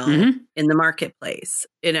age well in the marketplace,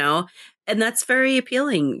 and that's very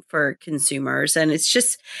appealing for consumers. And it's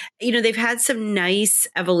just, they've had some nice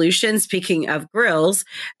evolution. Speaking of grills,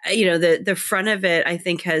 the front of it, I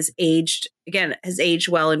think has aged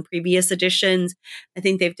well in previous editions. I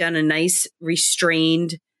think they've done a nice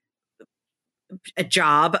restrained a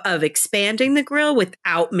job of expanding the grill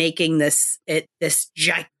without making this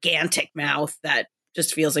gigantic mouth that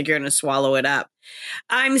just feels like you're going to swallow it up.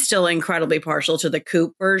 I'm still incredibly partial to the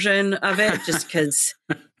coupe version of it, just because,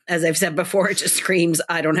 as I've said before, it just screams,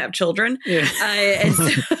 I don't have children. Yeah. And so,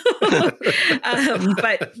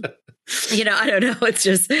 but I don't know.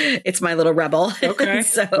 It's my little rebel. Okay.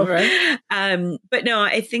 So, all right. but no,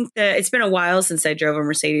 I think that it's been a while since I drove a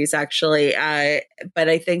Mercedes, actually. But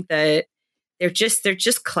I think that they're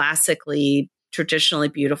just classically, traditionally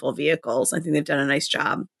beautiful vehicles. I think they've done a nice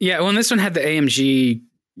job. Yeah. Well, and this one had the AMG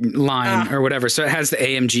line or whatever. So it has the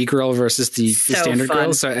AMG grill versus the standard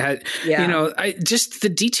grill. So it had,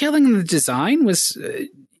 the detailing and the design was,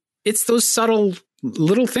 it's those subtle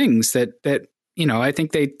little things that, I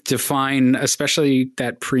think they define, especially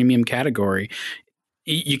that premium category.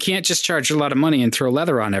 You can't just charge a lot of money and throw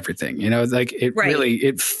leather on everything. Like it really,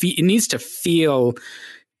 it needs to feel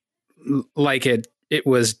like it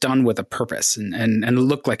was done with a purpose and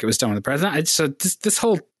look like it was done with a purpose. So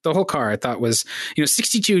the whole car I thought was,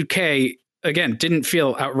 $62K again, didn't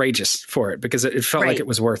feel outrageous for it because it felt like it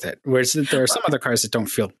was worth it. Whereas there are some other cars that don't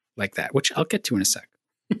feel like that, which I'll get to in a sec.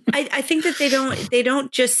 I think that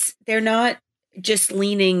they're not just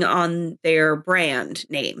leaning on their brand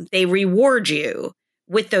name. They reward you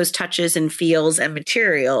with those touches and feels and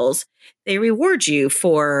materials. They reward you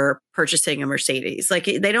for purchasing a Mercedes. Like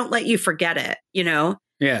they don't let you forget it,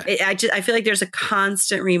 Yeah. I feel like there's a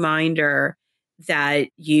constant reminder that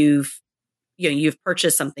you've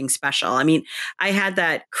purchased something special. I mean, I had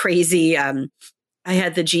that crazy, I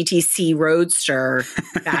had the GTC Roadster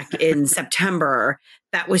back in September.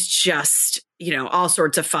 That was just, all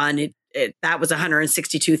sorts of fun. That was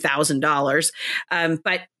 $162,000.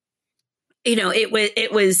 But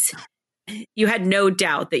it was, you had no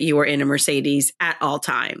doubt that you were in a Mercedes at all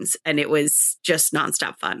times, and it was just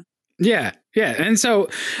nonstop fun. Yeah. Yeah. And so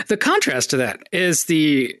the contrast to that is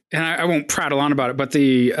and I won't prattle on about it, but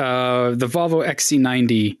the Volvo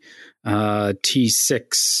XC90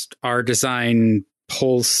 T6 R Design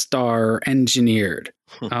Polestar engineered.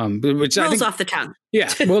 Which rolls off the tongue.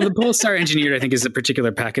 Yeah. Well, the Polestar engineered, I think, is a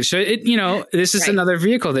particular package. So this is another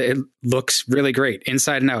vehicle that it looks really great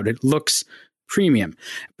inside and out. It looks premium,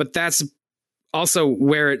 but that's also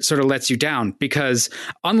where it sort of lets you down, because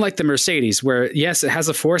unlike the Mercedes, where yes, it has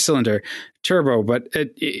a 4-cylinder turbo, but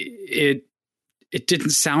it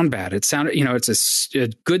didn't sound bad. It sounded, it's a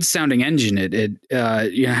good sounding engine. It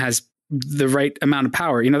has the right amount of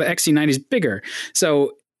power. The XC90 is bigger,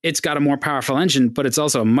 so it's got a more powerful engine, but it's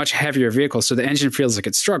also a much heavier vehicle. So the engine feels like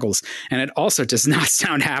it struggles, and it also does not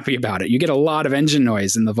sound happy about it. You get a lot of engine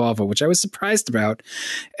noise in the Volvo, which I was surprised about.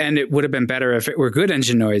 And it would have been better if it were good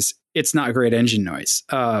engine noise. It's not great engine noise.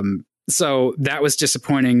 So that was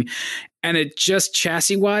disappointing. And it just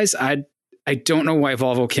chassis wise, I don't know why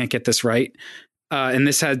Volvo can't get this right. And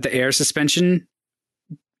this had the air suspension.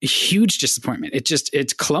 Huge disappointment.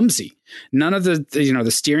 It's clumsy. None of the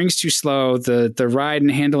steering's too slow. The ride and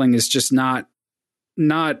handling is just not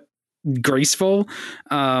graceful.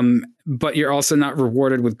 But you're also not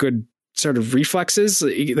rewarded with good sort of reflexes.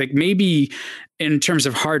 Like maybe in terms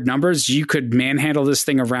of hard numbers, you could manhandle this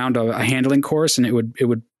thing around a handling course and it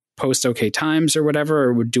would post okay times or whatever,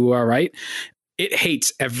 or would do all right. It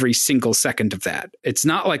hates every single second of that. It's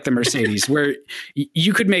not like the Mercedes where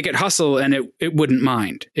you could make it hustle and it wouldn't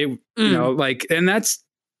mind. And that's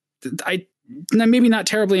maybe not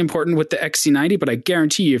terribly important with the XC90, but I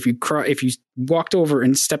guarantee you, if you walked over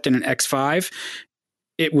and stepped in an X5,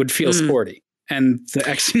 it would feel sporty, and the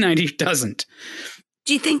XC90 doesn't.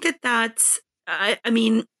 Do you think that that's? I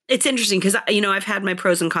mean, it's interesting because I've had my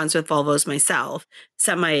pros and cons with Volvos myself.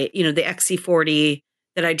 The XC40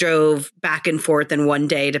 that I drove back and forth in one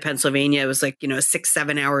day to Pennsylvania. It was like, a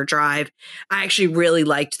 6-7 hour drive. I actually really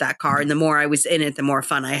liked that car. And the more I was in it, the more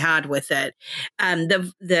fun I had with it.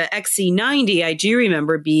 The XC90, I do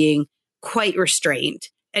remember being quite restrained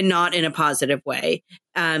and not in a positive way.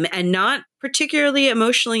 And not particularly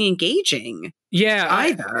emotionally engaging. Yeah,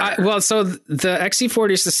 either. So the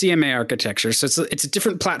XC40 is the CMA architecture, so it's a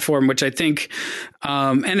different platform, which I think,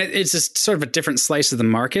 and it's just sort of a different slice of the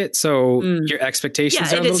market. So your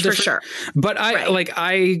expectations are a little different. For sure. But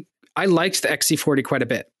I liked the XC40 quite a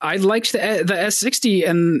bit. I liked the S60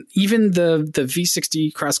 and even the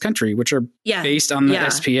V60 Cross Country, which are based on the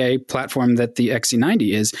SPA platform that the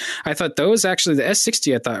XC90 is. I thought those actually, the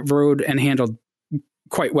S60, I thought rode and handled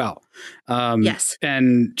quite well. Yes.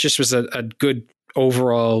 And just was a good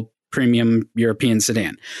overall premium European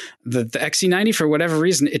sedan. The XC90, for whatever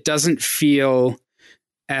reason, it doesn't feel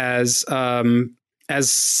as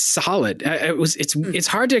solid. It's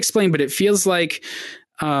hard to explain, but it feels like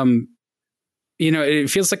it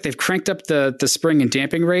feels like they've cranked up the spring and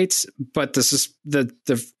damping rates, but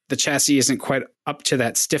the chassis isn't quite up to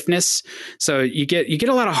that stiffness. So you get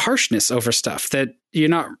a lot of harshness over stuff that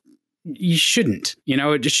you shouldn't.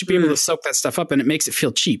 It just should be able to soak that stuff up, and it makes it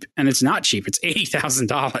feel cheap. And it's not cheap. It's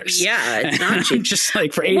 $80,000. Yeah, it's not cheap. Just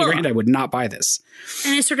like for $80,000, I would not buy this.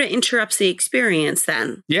 And it sort of interrupts the experience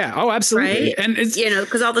then. Yeah. Oh, absolutely. Right? And it's,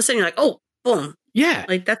 because all of a sudden you're like, oh, boom. Yeah.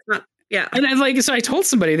 Like that's not. Yeah. And so I told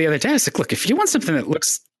somebody the other day, I was like, look, if you want something that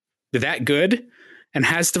looks that good and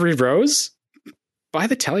has 3 rows, buy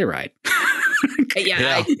the Telluride.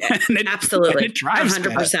 Yeah. Absolutely. It drives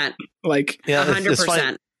 100%. Like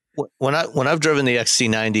 100%. When I've driven the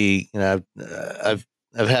XC90, I've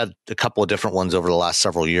had a couple of different ones over the last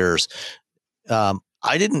several years.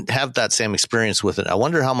 I didn't have that same experience with it. I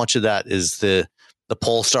wonder how much of that is the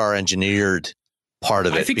Polestar engineered part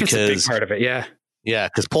of it. I think that's a big part of it. Yeah. Yeah,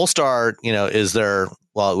 because Polestar, is their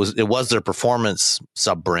it was their performance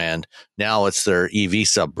sub brand. Now it's their EV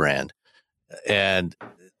sub brand, and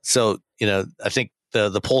so I think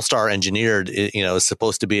the Polestar engineered is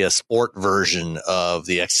supposed to be a sport version of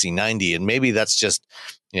the XC90, and maybe that's just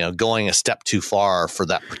going a step too far for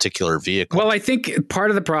that particular vehicle. Well, I think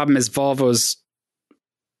part of the problem is Volvo's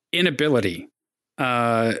inability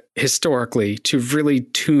historically to really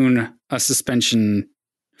tune a suspension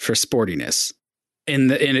for sportiness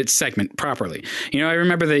in its segment properly. I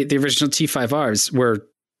remember the original T5Rs were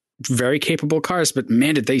very capable cars, but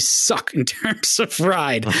man, did they suck in terms of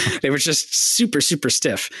ride. They were just super, super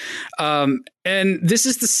stiff. And this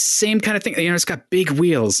is the same kind of thing. It's got big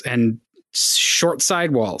wheels and short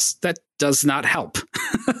sidewalls. That does not help.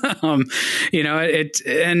 And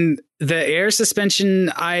the air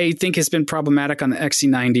suspension, I think, has been problematic on the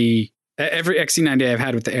XC90. Every XC90 I've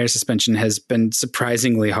had with the air suspension has been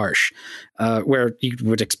surprisingly harsh, where you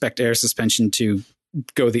would expect air suspension to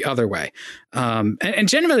go the other way. And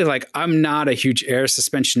generally, like, I'm not a huge air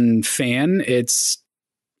suspension fan. And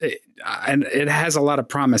it has a lot of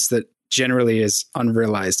promise that generally is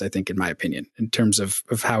unrealized, I think, in my opinion, in terms of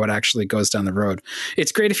how it actually goes down the road.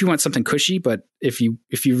 It's great if you want something cushy, but if you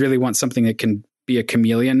really want something that can be a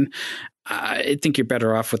chameleon, I think you're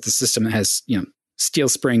better off with the system that has, steel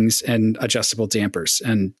springs and adjustable dampers,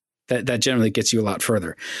 and that generally gets you a lot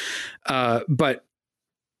further. But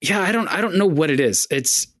yeah, I don't know what it is.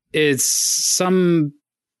 It's some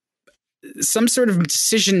sort of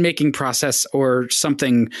decision-making process or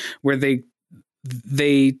something where they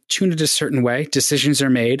tune it a certain way. Decisions are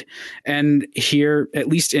made. And here, at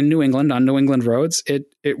least in New England, on New England roads,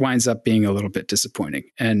 it winds up being a little bit disappointing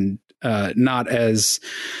and not as,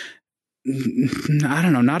 I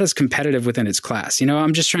don't know, not as competitive within its class.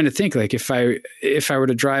 I'm just trying to think, like, if I were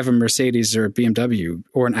to drive a Mercedes or a BMW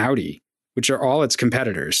or an Audi, which are all its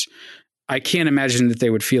competitors, I can't imagine that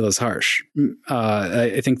they would feel as harsh.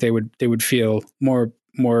 I think they would feel more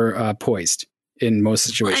poised in most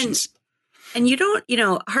situations. And you don't,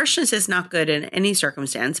 harshness is not good in any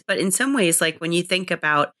circumstance, but in some ways, like when you think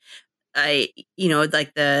about, like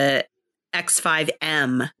the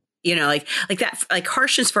X5M, like that, like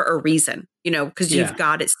harshness for a reason, because you've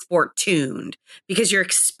got it sport tuned, because you're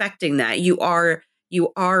expecting that you are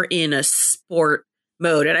in a sport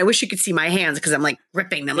mode. And I wish you could see my hands because I'm like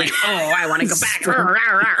gripping them, like, oh, I want to go back.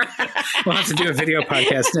 We'll have to do a video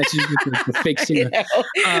podcast next. The fake scene.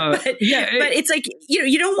 But it's like,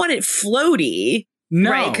 you don't want it floaty. No.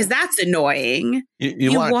 Right, because that's annoying.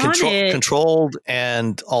 You want it controlled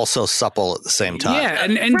and also supple at the same time. Yeah,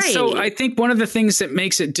 and right. So I think one of the things that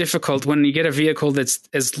makes it difficult when you get a vehicle that's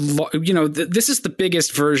this is the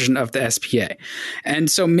biggest version of the SPA, and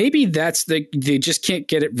so maybe that's they just can't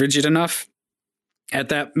get it rigid enough at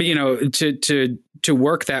that, to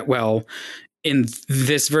work that well in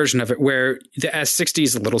this version of it, where the S60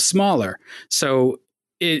 is a little smaller, so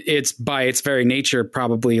it's by its very nature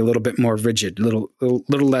probably a little bit more rigid, a little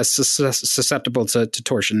less susceptible to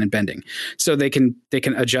torsion and bending. So they can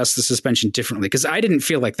adjust the suspension differently. Because I didn't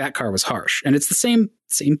feel like that car was harsh, and it's the same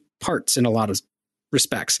parts in a lot of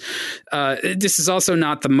respects. This is also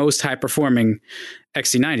not the most high performing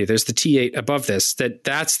XC90. There's the T8 above this.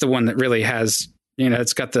 That's the one that really has.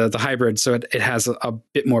 It's got the hybrid, so it has a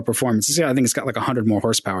bit more performance. I think it's got like 100 more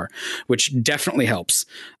horsepower, which definitely helps.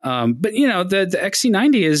 But the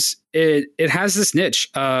XC90 it has this niche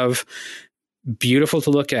of beautiful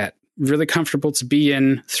to look at, really comfortable to be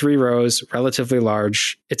in, 3 rows, relatively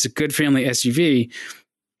large. It's a good family SUV,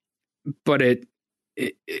 but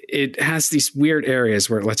it has these weird areas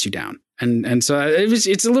where it lets you down, and so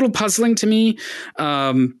it's a little puzzling to me.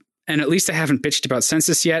 And at least I haven't bitched about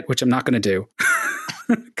Sensus yet, which I'm not going to do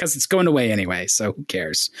because it's going away anyway. So who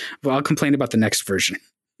cares? Well, I'll complain about the next version.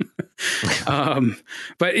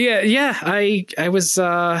 But yeah, I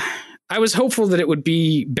was hopeful that it would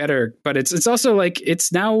be better, but it's also like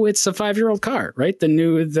it's a 5-year-old car, right? The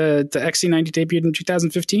XC90 debuted in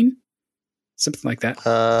 2015, something like that.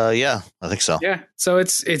 Yeah, I think so. Yeah, so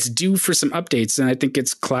it's due for some updates, and I think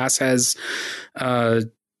its class has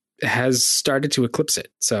started to eclipse it.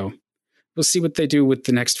 So we'll see what they do with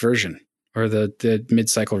the next version or the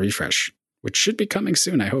mid-cycle refresh, which should be coming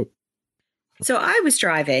soon, I hope. So I was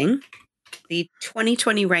driving the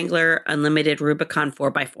 2020 Wrangler Unlimited Rubicon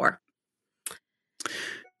 4x4.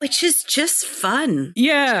 Which is just fun.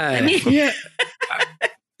 Yeah. I mean, yeah.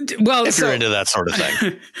 Well, if you're into that sort of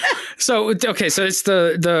thing. So it's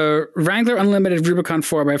the Wrangler Unlimited Rubicon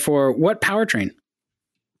 4x4. What powertrain?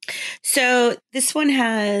 So this one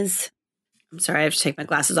has, I'm sorry, I have to take my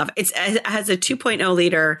glasses off. It has a 2.0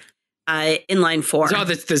 liter inline four. Oh,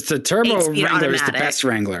 the turbo Wrangler is the best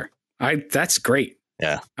Wrangler. That's great.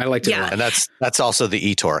 Yeah. I liked it a lot. And that's also the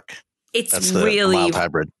e-torque. That's really mild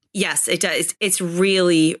hybrid. Yes, it does. It's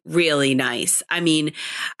really, really nice. I mean,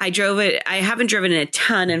 I drove it. I haven't driven it a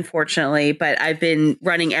ton, unfortunately, but I've been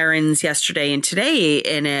running errands yesterday and today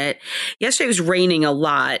in it. Yesterday was raining a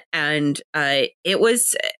lot, and it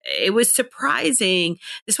was surprising.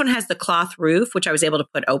 This one has the cloth roof, which I was able to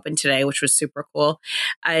put open today, which was super cool.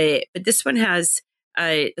 But this one has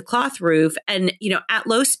the cloth roof, and at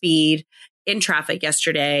low speed in traffic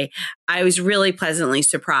yesterday, I was really pleasantly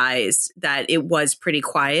surprised that it was pretty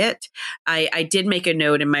quiet. I did make a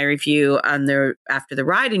note in my review after the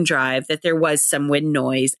ride and drive that there was some wind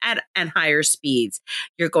noise at higher speeds.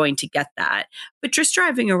 You're going to get that. But just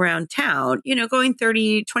driving around town, going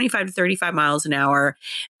 25 to 35 miles an hour,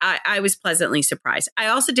 I was pleasantly surprised. I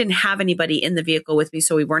also didn't have anybody in the vehicle with me,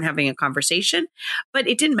 so we weren't having a conversation, but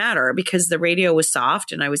it didn't matter because the radio was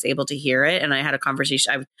soft and I was able to hear it. And I had a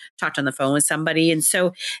conversation. I talked on the phone with somebody. And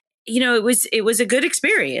so, it was a good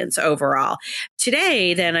experience overall.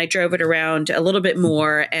 Today, then I drove it around a little bit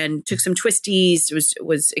more and took some twisties,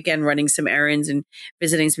 was again running some errands and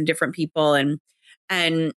visiting some different people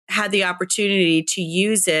and had the opportunity to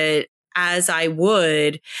use it as I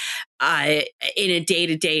would in a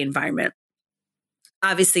day-to-day environment.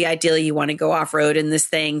 Obviously, ideally, you want to go off-road in this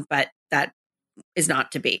thing, but that is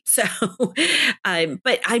not to be. So,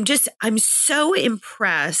 but I'm so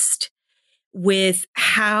impressed with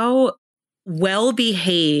how well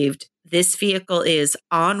behaved this vehicle is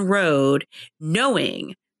on road,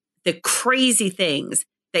 knowing the crazy things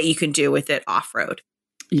that you can do with it off road.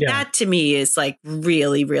 Yeah. That to me is like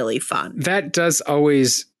really, really fun. That does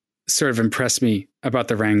always sort of impress me about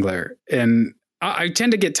the Wrangler. And I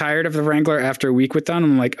tend to get tired of the Wrangler after a week with them.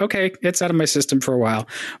 I'm like, okay, it's out of my system for a while,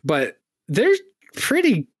 but they're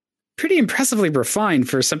pretty impressively refined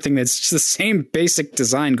for something that's just the same basic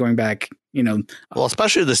design going back, well,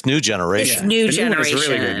 especially this new generation. This new generation is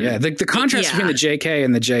really good. Yeah, the contrast between the JK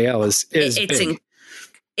and the JL is big.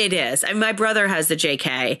 It is. I mean, my brother has the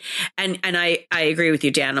JK, and I agree with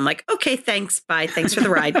you, Dan. I'm like, okay, thanks, bye, thanks for the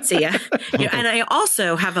ride, see ya. And I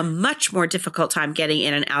also have a much more difficult time getting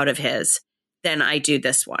in and out of his than I do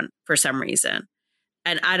this one for some reason.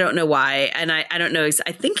 And I don't know why. And I don't know.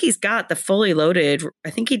 I think he's got the fully loaded. I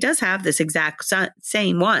think he does have this exact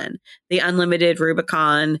same one, the Unlimited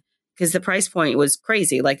Rubicon, because the price point was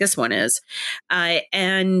crazy like this one is.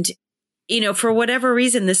 And, for whatever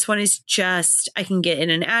reason, this one is just, I can get in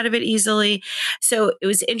and out of it easily. So it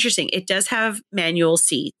was interesting. It does have manual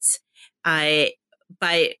seats. And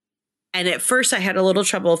at first I had a little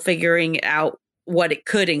trouble figuring out what it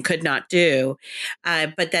could and could not do.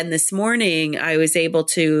 But then this morning I was able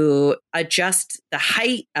to adjust the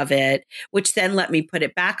height of it, which then let me put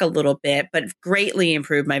it back a little bit, but greatly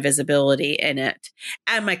improved my visibility in it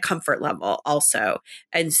and my comfort level also.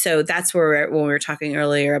 And so that's where, when we were talking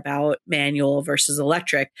earlier about manual versus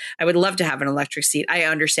electric, I would love to have an electric seat. I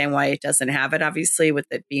understand why it doesn't have it, obviously, with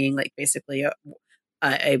it being like basically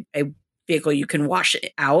a vehicle you can wash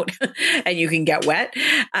it out and you can get wet.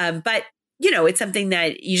 But it's something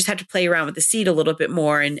that you just have to play around with the seat a little bit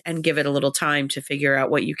more and give it a little time to figure out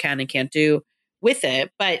what you can and can't do with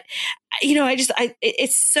it. But,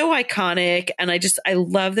 it's so iconic. And I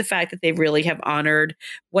love the fact that they really have honored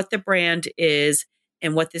what the brand is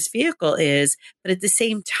and what this vehicle is. But at the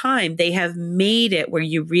same time, they have made it where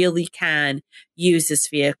you really can use this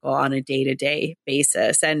vehicle on a day-to-day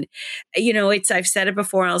basis. And, I've said it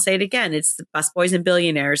before and I'll say it again. It's the busboys and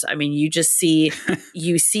billionaires. I mean, you see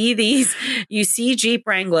Jeep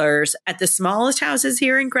Wranglers at the smallest houses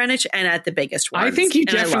here in Greenwich and at the biggest ones. I think you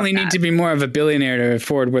definitely need to be more of a billionaire to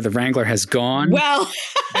afford where the Wrangler has gone. Well,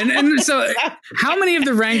 and so how many of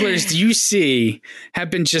the Wranglers do you see have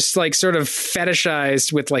been just like sort of fetishized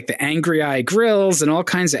advertised with like the angry eye grills and all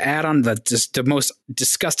kinds of add-on, the most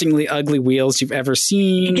disgustingly ugly wheels you've ever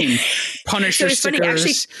seen, and Punisher so it's stickers. funny,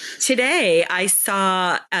 actually, today I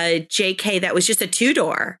saw a JK that was just a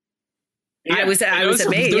 2-door. Yeah, I was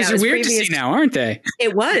amazed. Those are weird to see now, aren't they?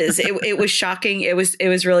 It was. It was shocking. It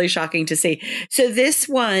was really shocking to see. So this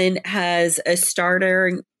one has a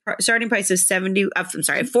starting price of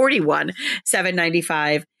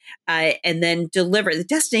 $41,795, and then the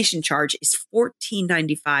destination charge is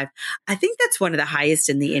 $14.95. I think that's one of the highest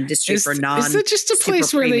in the industry for non. Is it just a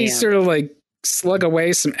place where they sort of like slug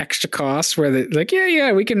away some extra costs where they like,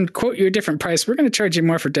 yeah, we can quote you a different price. We're going to charge you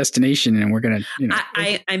more for destination, and we're going to,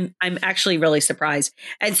 I'm actually really surprised.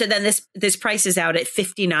 And so then this price is out at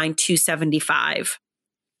 $59,275.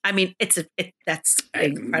 I mean, that's an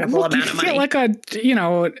incredible amount of money. Like I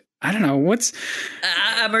don't know what's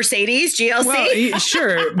a Mercedes GLC. Well,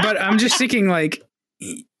 sure, but I'm just thinking like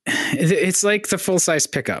it's like the full size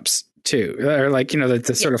pickups too, or like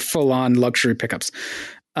the sort of full on luxury pickups.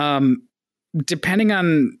 Depending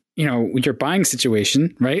on your buying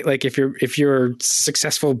situation, right? Like if you're a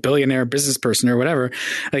successful billionaire business person or whatever,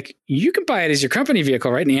 like you can buy it as your company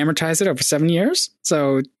vehicle, right? And you amortize it over 7 years.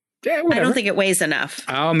 So yeah, whatever. I don't think it weighs enough.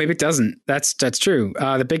 Oh, maybe it doesn't. That's true.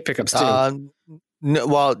 The big pickups too. No,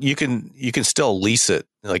 well, you can still lease it,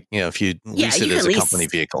 like if you lease it as a company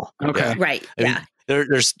vehicle. Okay, yeah. Right? Yeah.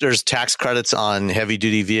 There's tax credits on heavy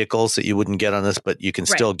duty vehicles that you wouldn't get on this, but you can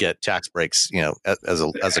still get tax breaks, as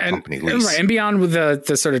a company lease. Right, and beyond with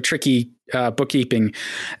the sort of tricky bookkeeping,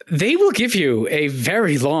 they will give you a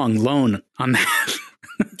very long loan on that.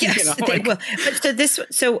 Yes, they will. But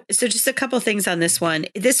so just a couple of things on this one.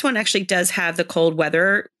 This one actually does have the cold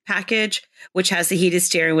weather package, which has the heated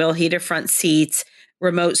steering wheel, heated front seats,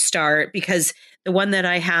 remote start, because the one that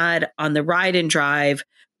I had on the ride and drive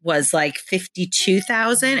was like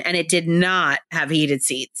 $52,000 and it did not have heted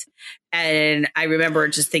seats. And I remember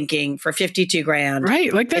just thinking for $52,000,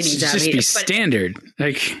 right? Like that should just be standard.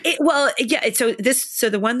 Like, So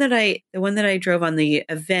the one that I drove on the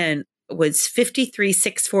event was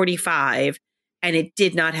 $53,645, and it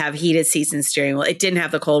did not have heated seats and steering wheel. It didn't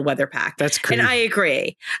have the cold weather pack. That's crazy. And I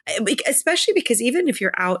agree, especially because even if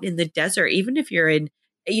you're out in the desert, even if you're in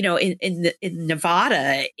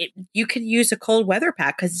Nevada, you can use a cold weather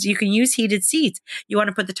pack because you can use heated seats. You want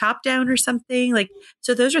to put the top down or something like.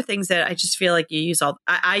 So those are things that I just feel like you use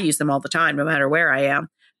I use them all the time, no matter where I am.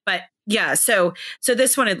 But yeah, so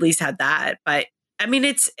this one at least had that. But I mean,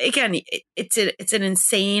 it's an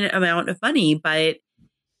insane amount of money, but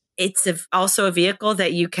it's also a vehicle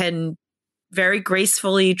that you can very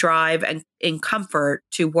gracefully drive and in comfort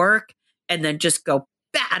to work, and then just go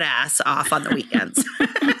badass off on the weekends.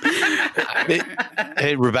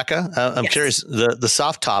 Hey, Rebecca, I'm curious. The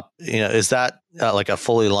soft top, is that like a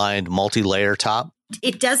fully lined multi-layer top?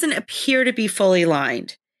 It doesn't appear to be fully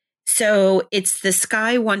lined. So it's the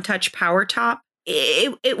Sky One Touch Power Top.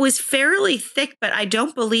 It was fairly thick, but I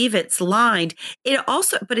don't believe it's lined.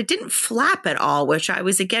 But it didn't flap at all, which I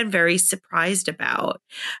was again very surprised about.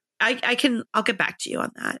 I'll get back to you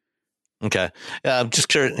on that. Okay. I'm just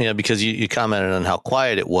curious, because you commented on how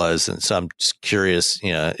quiet it was. And so I'm just curious,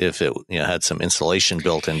 if it, had some insulation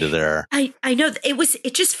built into there. I know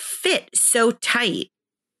it just fit so tight.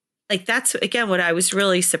 Like that's, again, what I was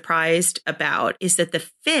really surprised about is that the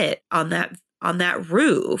fit on that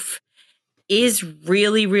roof is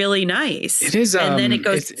really, really nice. It is. And then it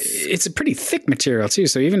goes. It's a pretty thick material too.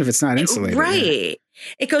 So even if it's not insulated, right.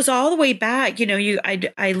 It goes all the way back.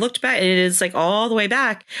 I looked back and it is like all the way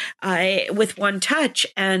back with one touch.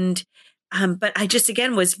 And, but I just,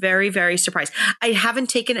 again, was very, very surprised. I haven't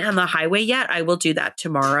taken it on the highway yet. I will do that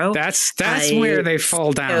tomorrow. That's where they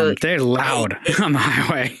fall down. They're loud on the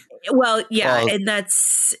highway. Well, yeah. And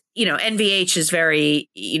that's, NVH is very,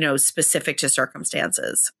 specific to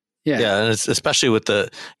circumstances. Yeah, and it's especially with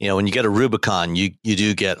the when you get a Rubicon, you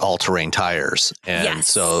do get all-terrain tires, and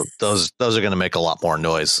so those are going to make a lot more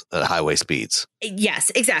noise at highway speeds.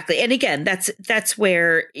 Yes, exactly. And again, that's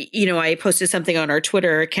where I posted something on our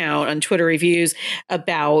Twitter account on Twitter Reviews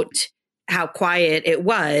about how quiet it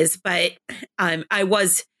was, but I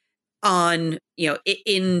was on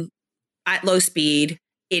at low speed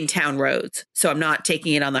in town roads, so I'm not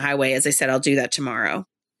taking it on the highway. As I said, I'll do that tomorrow.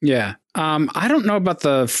 Yeah. I don't know about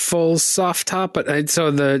the full soft top, but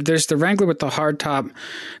there's the Wrangler with the hard top,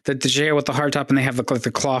 the Dejeo with the hard top, and they have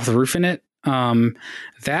the cloth roof in it.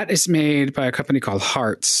 That is made by a company called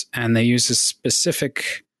Hearts, and they use a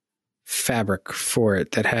specific fabric for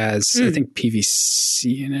it that has, I think,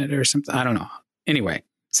 PVC in it or something. I don't know. Anyway,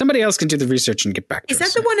 somebody else can do the research and get back to us.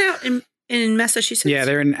 Is that the one out in Massachusetts? Yeah,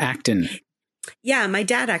 they're in Acton. Yeah, my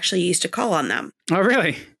dad actually used to call on them. Oh,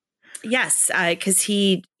 really? Yes, because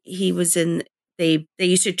he was in. They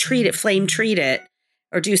used to flame treat it,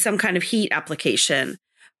 or do some kind of heat application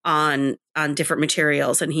on different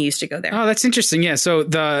materials, and he used to go there. Oh, that's interesting. Yeah, so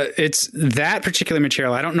it's that particular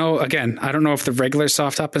material. I don't know. Again, I don't know if the regular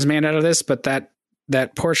soft top is made out of this, but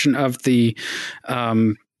that portion of the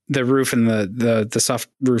roof and the soft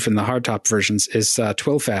roof and the hardtop versions is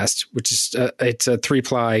twill fast, which is it's a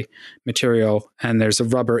 3-ply material, and there's a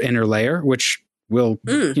rubber inner layer, which will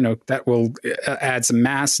that will add some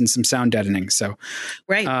mass and some sound deadening. So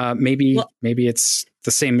right, maybe it's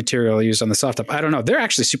the same material used on the soft top. I don't know. They're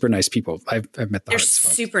actually super nice people. I've met they're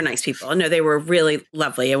super nice people. No, they were really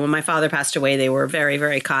lovely. And when my father passed away, they were very,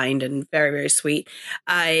 very kind and very, very sweet.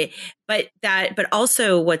 But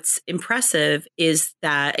also what's impressive is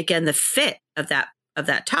that, again, the fit of that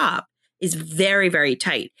top is very, very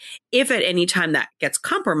tight. If at any time that gets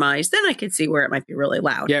compromised, then I could see where it might be really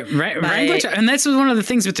loud. Yeah, right. And that's one of the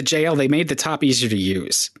things with the JL. They made the top easier to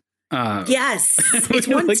use. Yes, it's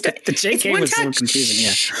one the JK was a little confusing.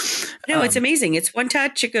 Yeah, no, it's amazing. It's one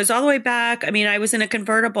touch. It goes all the way back. I mean, I was in a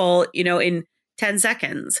convertible, in 10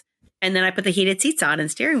 seconds, and then I put the heated seats on and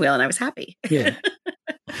steering wheel, and I was happy. Yeah.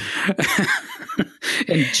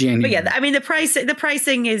 And January. But yeah, I mean, the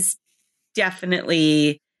pricing is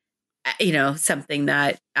definitely, something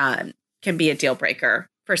that can be a deal breaker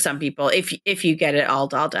for some people if you get it all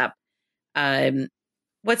dolled up. Because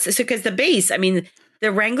the base, I mean,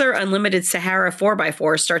 the Wrangler Unlimited Sahara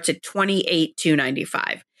 4x4 starts at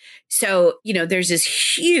 $28,295. So, there's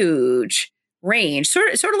this huge range,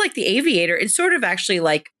 sort of like the Aviator. It's sort of actually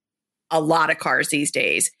like a lot of cars these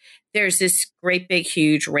days. There's this great big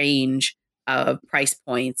huge range of price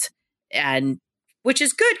points, and which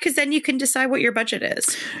is good because then you can decide what your budget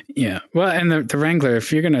is. Yeah. Well, and the Wrangler,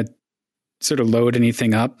 if you're going to sort of load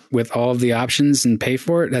anything up with all of the options and pay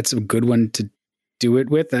for it, that's a good one to do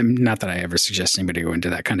it with. Not that I ever suggest anybody go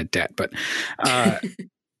into that kind of debt, but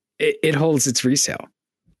it holds its resale.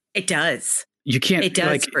 It does. You can't. It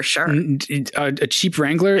does for sure. A cheap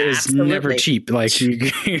Wrangler is never cheap. Like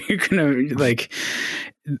you're gonna like.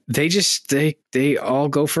 They all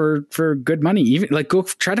go for good money. Even like go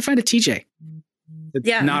try to find a TJ.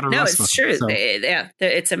 It's true. So.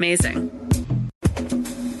 It's amazing.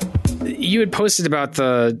 You had posted about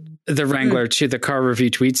the Wrangler to the Car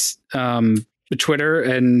Review Tweets Twitter,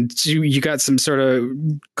 and you got some sort of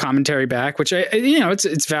commentary back, which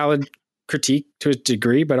it's valid critique to a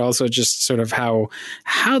degree, but also just sort of how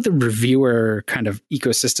the reviewer kind of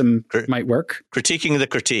ecosystem might work. Critiquing the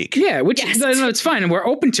critique. Yeah, which it's fine, and we're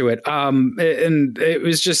open to it. And it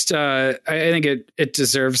was just I think it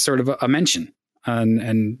deserves sort of a mention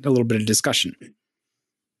and a little bit of discussion.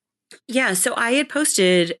 Yeah, so I had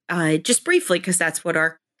posted just briefly, because that's what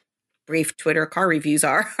our brief Twitter car reviews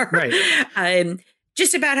are, right?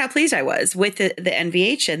 Just about how pleased I was with the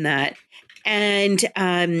NVH in that, and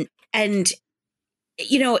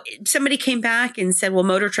somebody came back and said, "Well,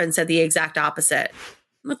 Motor Trend said the exact opposite."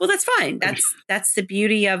 I'm like, well, that's fine. That's the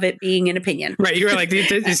beauty of it being an opinion. Right. You were like,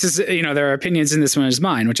 this is, there are opinions in this one is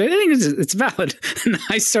mine, which I think it's valid. And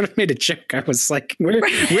I sort of made a joke. I was like, we're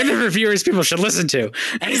the reviewers people should listen to.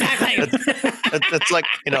 Exactly. It's like,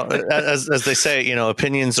 as they say,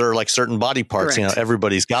 opinions are like certain body parts. Correct.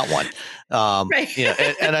 Everybody's got one. Right.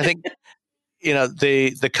 And I think,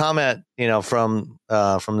 the comment, from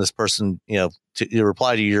this person, to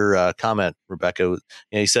reply to your comment, Rebecca,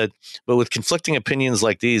 he said, but with conflicting opinions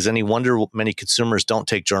like these, any wonder many consumers don't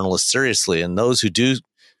take journalists seriously, and those who do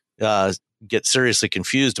get seriously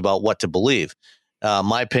confused about what to believe.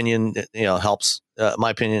 My opinion, helps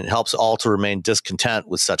all to remain discontent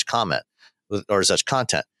with such comment or such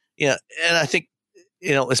content. And I think,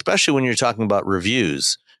 especially when you're talking about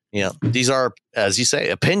reviews, these are, as you say,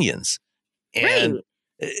 opinions. And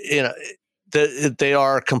they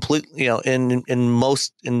are completely,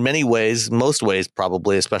 in many ways, most ways,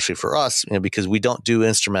 probably, especially for us, because we don't do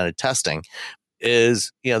instrumented testing,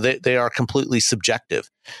 is, they are completely subjective.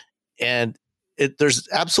 And there's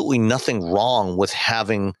absolutely nothing wrong with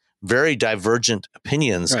having very divergent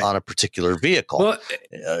opinions on a particular vehicle. Well,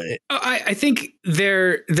 I think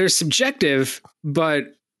they're subjective, but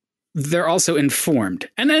they're also informed.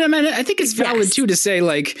 And I mean, I think it's valid too to say,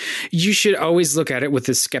 like, you should always look at it with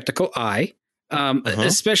a skeptical eye,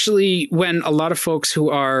 especially when a lot of folks who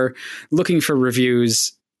are looking for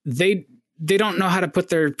reviews, they don't know how to put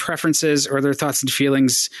their preferences or their thoughts and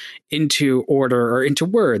feelings into order or into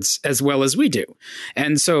words as well as we do.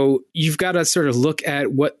 And so you've got to sort of look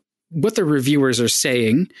at what the reviewers are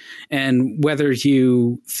saying and whether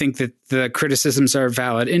you think that the criticisms are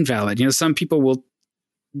valid, invalid. Some people will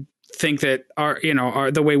think that our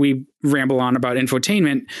the way we ramble on about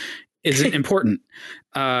infotainment isn't important,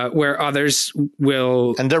 where others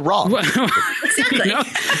will, and they're wrong. Exactly.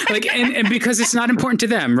 And because it's not important to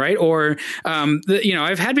them, right? Or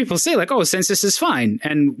I've had people say like, "Oh, Census is fine,"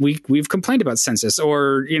 and we've complained about Census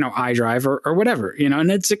or iDrive or whatever,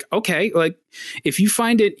 and it's like, okay, like if you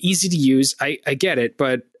find it easy to use, I get it,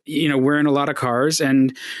 but we're in a lot of cars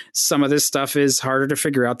and some of this stuff is harder to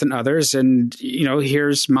figure out than others, and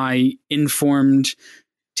here's my informed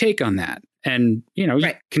take on that. And, you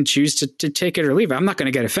can choose to take it or leave it. I'm not going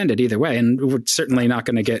to get offended either way. And we're certainly not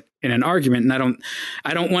going to get in an argument. And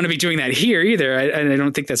I don't want to be doing that here either. I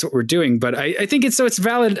don't think that's what we're doing. But I think it's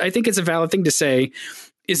valid. I think it's a valid thing to say,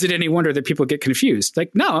 is it any wonder that people get confused? Like,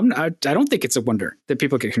 no, I don't think it's a wonder that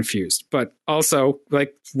people get confused. But also,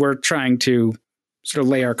 like, we're trying to sort of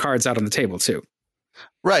lay our cards out on the table too.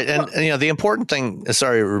 Right. And, the important thing,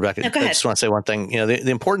 sorry, Rebecca, No, go I ahead. just want to say one thing,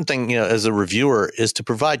 the important thing, as a reviewer is to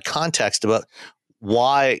provide context about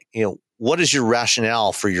why, what is your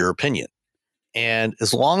rationale for your opinion? And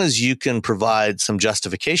as long as you can provide some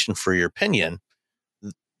justification for your opinion,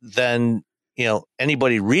 then,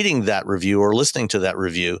 anybody reading that review or listening to that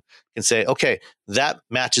review can say, okay, that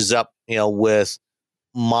matches up, with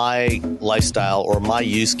my lifestyle or my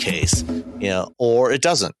use case, or it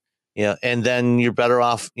doesn't. And then you're better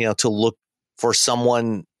off, to look for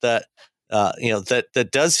someone that, that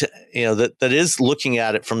does, that is looking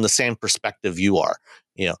at it from the same perspective you are.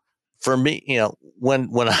 For me,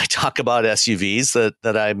 when I talk about SUVs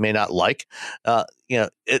that I may not like,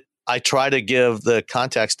 I try to give the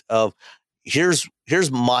context of here's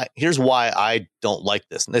why I don't like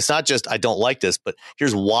this. And it's not just I don't like this, but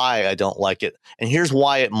here's why I don't like it, and here's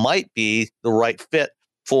why it might be the right fit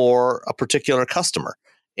for a particular customer.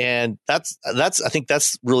 And that's I think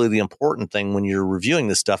that's really the important thing when you're reviewing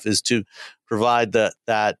this stuff, is to provide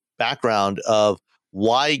that background of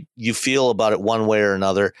why you feel about it one way or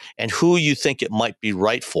another and who you think it might be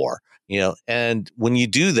right for. And when you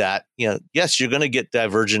do that, yes, you're going to get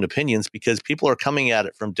divergent opinions because people are coming at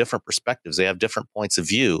it from different perspectives. They have different points of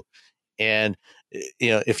view. And,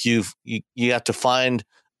 if you have to find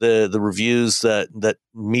the reviews that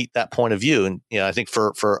meet that point of view. And, I think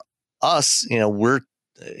for us,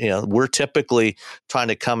 we're typically trying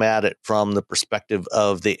to come at it from the perspective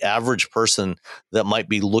of the average person that might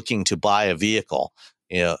be looking to buy a vehicle,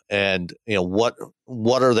 and, what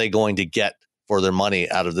are they going to get for their money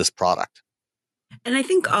out of this product? And I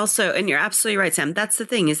think also, and you're absolutely right, Sam, that's the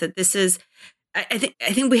thing, is that this is,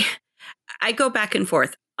 I go back and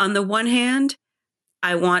forth. On the one hand,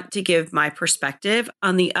 I want to give my perspective.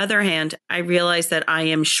 On the other hand, I realize that I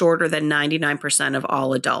am shorter than 99% of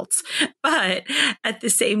all adults. But at the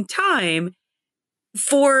same time,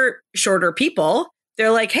 for shorter people, they're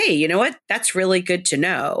like, hey, you know what? That's really good to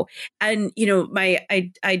know. And,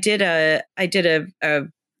 I did a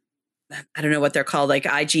I don't know what they're called, like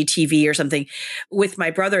IGTV or something, with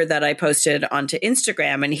my brother that I posted onto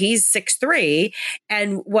Instagram, and he's 6'3".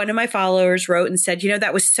 And one of my followers wrote and said,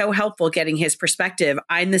 that was so helpful getting his perspective.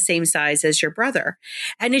 I'm the same size as your brother.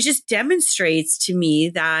 And it just demonstrates to me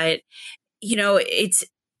that, it's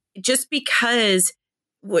just because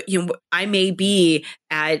I may be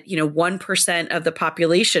at, 1% of the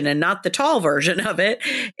population and not the tall version of it,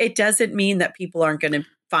 it doesn't mean that people aren't going to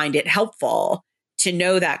find it helpful to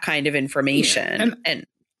know that kind of information. And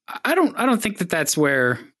I don't think that that's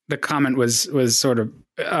where the comment was sort of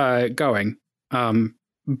going.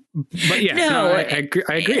 But yeah, no, I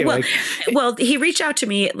agree. Well, he reached out to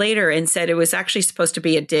me later and said it was actually supposed to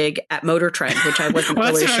be a dig at Motor Trend, which I wasn't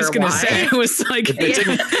really sure why. Say. It was like, I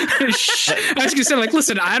was going to say, like,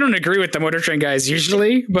 listen, I don't agree with the Motor Trend guys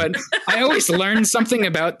usually, but I always learn something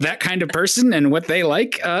about that kind of person and what they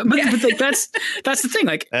like. But like, that's the thing.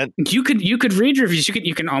 Like, you could read reviews,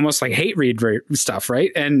 you can almost like hate read stuff,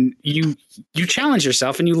 right? And you challenge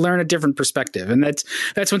yourself and you learn a different perspective, and that's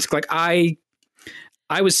what's like.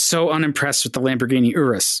 I was so unimpressed with the Lamborghini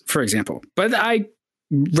Urus, for example, but I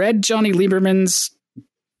read Johnny Lieberman's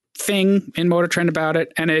thing in Motor Trend about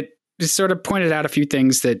it, and it just sort of pointed out a few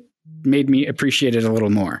things that made me appreciate it a little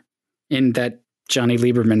more in that Johnny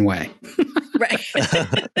Lieberman way. Right.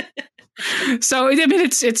 So, I mean,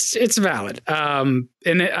 it's valid. And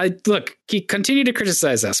continue to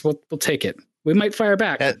criticize us. We'll take it. We might fire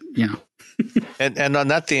back, And on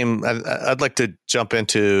that theme, I'd like to jump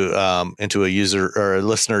into a user or a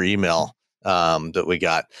listener email that we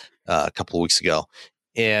got a couple of weeks ago,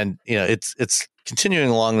 and it's continuing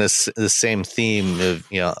along this same theme of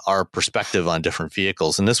our perspective on different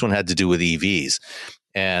vehicles, and this one had to do with EVs,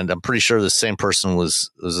 and I'm pretty sure the same person was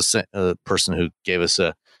a person who gave us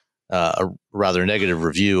a rather negative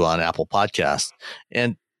review on Apple Podcasts.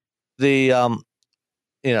 And the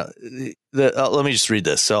let me just read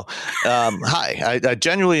this. So, hi, I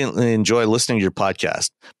genuinely enjoy listening to your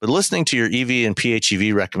podcast, but listening to your EV and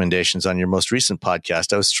PHEV recommendations on your most recent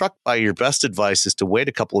podcast, I was struck by your best advice is to wait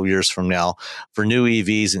a couple of years from now for new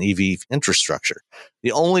EVs and EV infrastructure.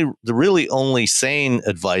 The really only sane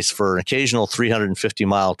advice for an occasional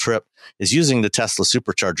 350-mile trip is using the Tesla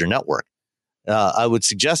Supercharger network. I would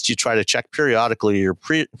suggest you try to check periodically your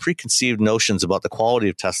preconceived notions about the quality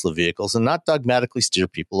of Tesla vehicles and not dogmatically steer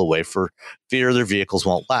people away for fear their vehicles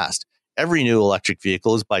won't last. Every new electric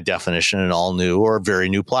vehicle is by definition an all new or a very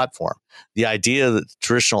new platform. The idea that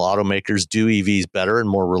traditional automakers do EVs better and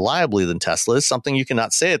more reliably than Tesla is something you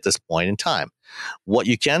cannot say at this point in time. What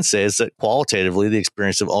you can say is that qualitatively, the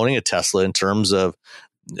experience of owning a Tesla in terms of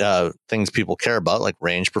things people care about, like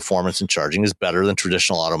range, performance, and charging, is better than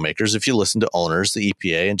traditional automakers if you listen to owners, the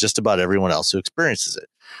EPA, and just about everyone else who experiences it.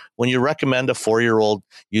 When you recommend a 4-year-old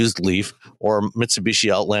used Leaf or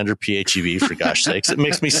Mitsubishi Outlander PHEV, for gosh sakes, it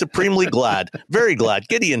makes me supremely glad, very glad,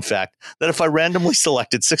 giddy in fact, that if I randomly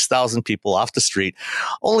selected 6,000 people off the street,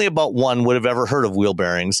 only about one would have ever heard of wheel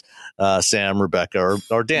bearings, Sam, Rebecca,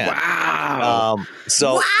 or Dan. Wow.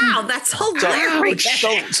 Wow, that's hilarious.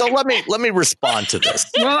 So let me respond to this.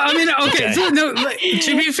 Well, I mean, okay. So, no,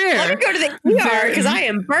 to be fair, Let me go to the ER because I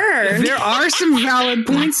am burned. there are some valid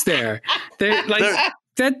points there. We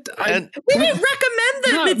didn't recommend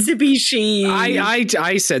the Mitsubishi.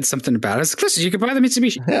 I said something about it. I said, listen, you could buy the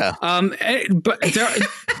Mitsubishi. Yeah. But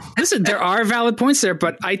there are valid points there.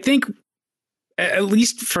 But I think, at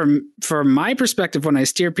least from my perspective, when I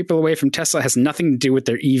steer people away from Tesla, it has nothing to do with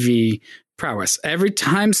their EV prowess. Every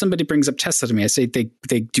time somebody brings up Tesla to me, I say they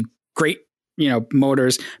do great,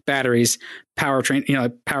 motors, batteries,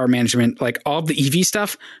 powertrain, power management, like all the EV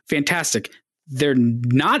stuff, fantastic. They're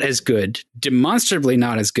not as good, demonstrably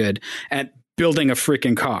not as good at building a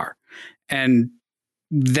freaking car. And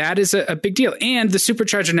that is a big deal. And the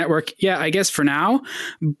supercharger network, yeah, I guess for now,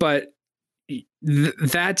 but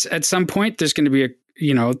that's at some point there's going to be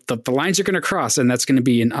the lines are going to cross, and that's going to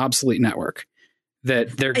be an obsolete network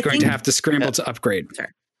that they're going to have to scramble to upgrade. Sorry.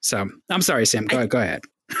 So I'm sorry, Sam, go ahead.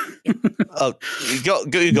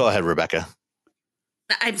 Go ahead, Rebecca.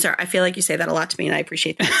 I'm sorry. I feel like you say that a lot to me, and I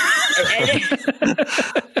appreciate that.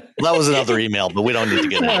 That was another email, but we don't need to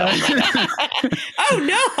get into that. Oh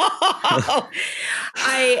no!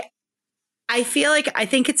 I feel like I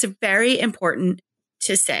think it's very important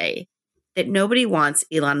to say that nobody wants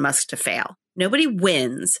Elon Musk to fail. Nobody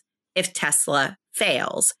wins if Tesla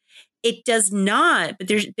fails. It does not. But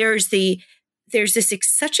there's this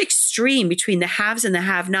such extreme between the haves and the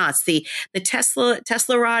have-nots, the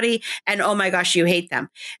Teslarati, and oh my gosh, you hate them.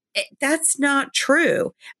 That's not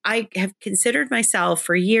true. I have considered myself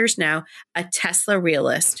for years now a Tesla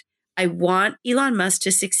realist. I want Elon Musk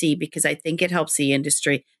to succeed because I think it helps the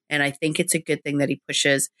industry, and I think it's a good thing that he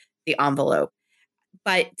pushes the envelope.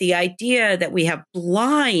 But the idea that we have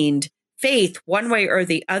blind faith one way or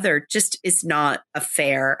the other just is not a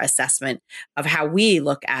fair assessment of how we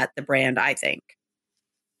look at the brand, I think.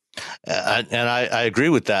 And I agree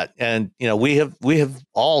with that. And, we have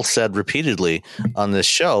all said repeatedly on this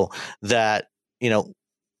show that,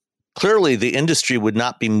 clearly the industry would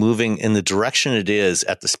not be moving in the direction it is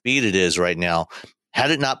at the speed it is right now had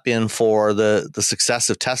it not been for the success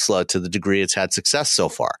of Tesla to the degree it's had success so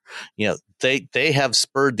far. They have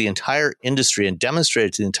spurred the entire industry and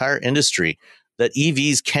demonstrated to the entire industry that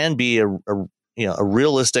EVs can be a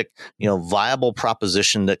realistic, viable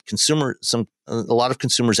proposition that a lot of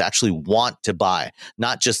consumers actually want to buy,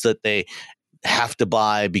 not just that they have to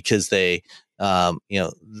buy because they,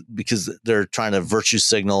 because they're trying to virtue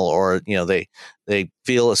signal or, they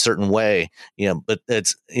feel a certain way, but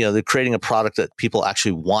it's, they're creating a product that people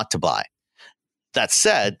actually want to buy. That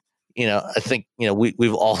said, I think,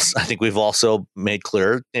 we've also made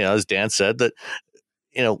clear, as Dan said, that,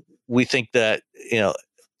 we think that,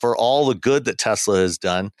 for all the good that Tesla has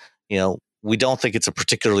done, we don't think it's a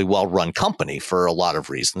particularly well-run company for a lot of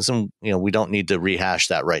reasons. And, we don't need to rehash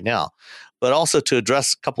that right now. But also to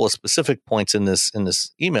address a couple of specific points in this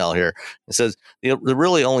email here, it says the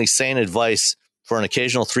really only sane advice for an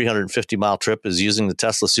occasional 350-mile trip is using the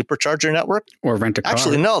Tesla Supercharger network or rent a car.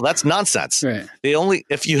 Actually, no, that's nonsense. Right.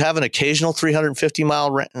 If you have an occasional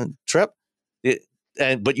 350-mile trip,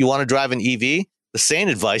 but you want to drive an EV, the sane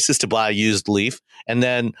advice is to buy a used Leaf, and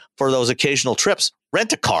then for those occasional trips,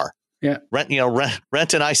 rent a car. Yeah, rent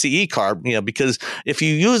an ICE car. Because if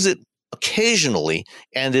you use it occasionally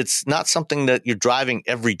and it's not something that you're driving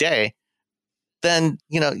every day, then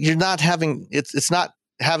you're not having it's not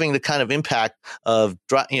having the kind of impact of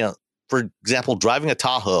for example, driving a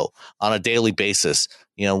Tahoe on a daily basis,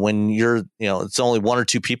 when it's only one or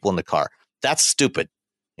two people in the car, that's stupid.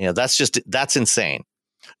 That's insane.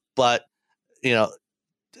 But,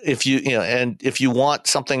 if you want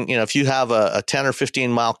something, if you have a 10 or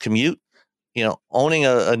 15 mile commute, owning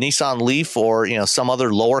a Nissan Leaf or, some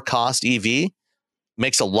other lower cost EV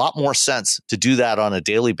makes a lot more sense to do that on a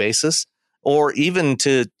daily basis, or even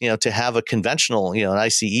to have a conventional, an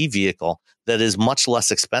ICE vehicle that is much less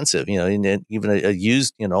expensive, even a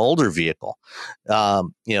used, older vehicle,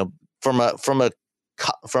 from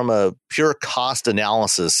a pure cost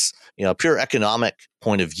analysis, pure economic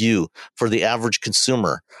point of view for the average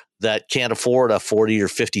consumer that can't afford a $40,000 or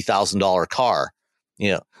 $50,000 car,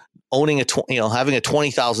 owning having a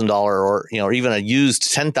 $20,000 or even a used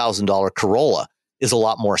 $10,000 Corolla is a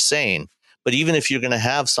lot more sane. But even if you're going to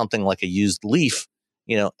have something like a used Leaf,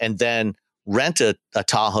 and then rent a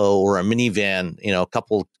Tahoe or a minivan, a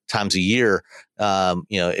couple times a year,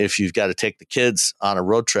 if you've got to take the kids on a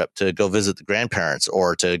road trip to go visit the grandparents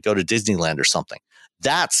or to go to Disneyland or something,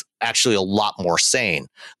 that's actually a lot more sane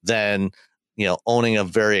than, owning a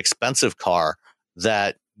very expensive car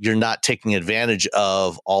that you're not taking advantage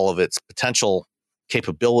of all of its potential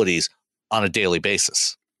capabilities on a daily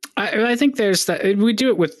basis. I think there's that. We do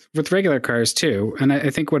it with regular cars too. And I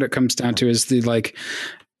think what it comes down to is the, like,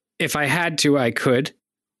 if I had to, I could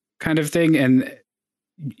kind of thing. And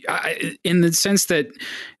in the sense that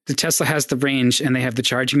the Tesla has the range and they have the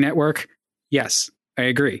charging network. Yes, I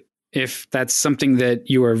agree. If that's something that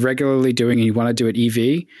you are regularly doing and you want to do it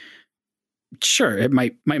EV, sure, it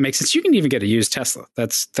might make sense. You can even get a used Tesla.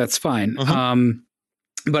 That's fine. Mm-hmm.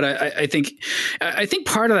 But I think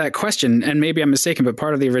part of that question, and maybe I'm mistaken, but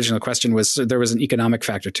part of the original question was there was an economic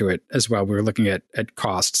factor to it as well. We were looking at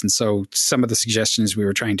costs. And so some of the suggestions, we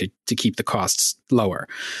were trying to keep the costs lower,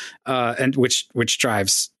 and which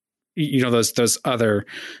drives, those other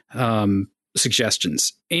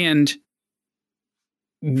suggestions. And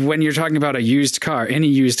when you're talking about a used car, any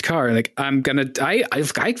used car, like I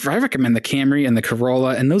recommend the Camry and the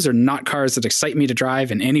Corolla, and those are not cars that excite me to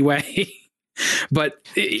drive in any way. But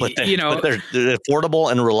they're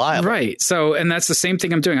affordable and reliable. Right. So, and that's the same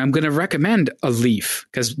thing I'm doing. I'm going to recommend a Leaf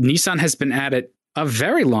because Nissan has been at it a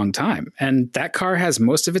very long time. And that car has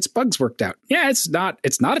most of its bugs worked out. Yeah, it's not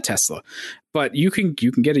a Tesla, but you can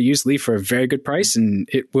get a used Leaf for a very good price, and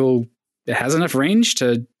it has enough range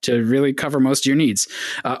to really cover most of your needs.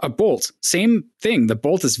 A Bolt, same thing. The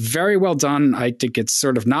Bolt is very well done. I think it's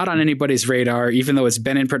sort of not on anybody's radar, even though it's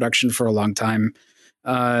been in production for a long time.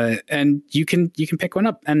 And you can pick one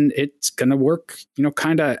up and it's going to work,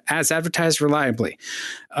 kind of as advertised reliably.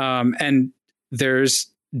 And there's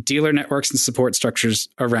dealer networks and support structures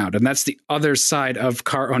around. And that's the other side of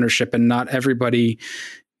car ownership. And not everybody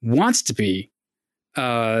wants to be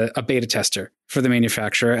a beta tester for the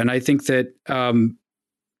manufacturer. And I think that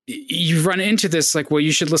you run into this like, well,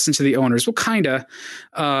 you should listen to the owners. Well, kind of.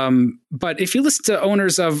 But if you listen to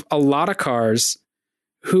owners of a lot of cars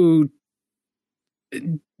who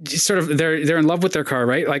sort of they're in love with their car,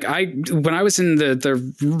 right? Like when I was in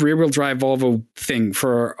the rear wheel drive Volvo thing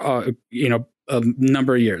for a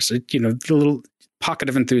number of years, the little pocket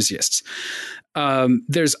of enthusiasts.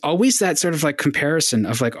 There's always that sort of like comparison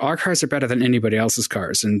of like our cars are better than anybody else's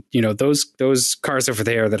cars, and those cars over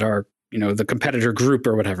there that are the competitor group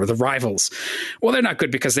or whatever, the rivals. Well, they're not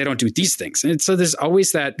good because they don't do these things, and so there's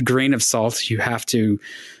always that grain of salt you have to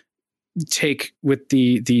take with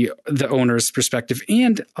the owner's perspective,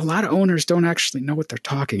 and a lot of owners don't actually know what they're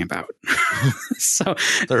talking about. So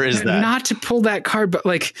there is that. Not to pull that card, but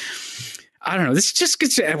like, I don't know. This just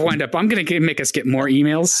gets to wind up. I'm going to make us get more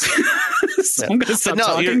emails. So I'm going to stop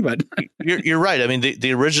talking. But you're right. I mean,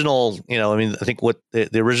 the original. I think what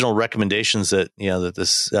the original recommendations that that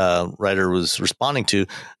this writer was responding to,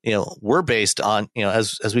 were based on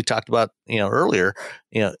as we talked about earlier.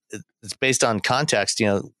 It's based on context.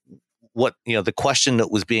 What the question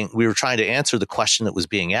that was we were trying to answer the question that was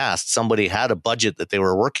being asked. Somebody had a budget that they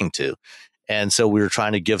were working to, and so we were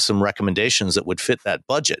trying to give some recommendations that would fit that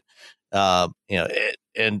budget.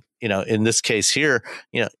 In this case here,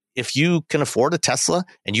 if you can afford a Tesla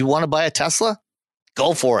and you want to buy a Tesla,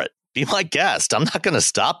 go for it. Be my guest. I'm not going to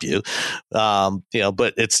stop you.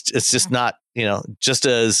 But it's just not, just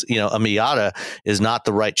as, a Miata is not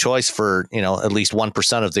the right choice for, at least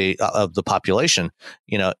 1% of the population,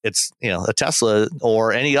 it's, a Tesla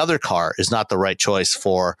or any other car is not the right choice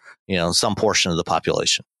for, some portion of the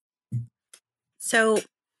population. So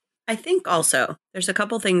I think also there's a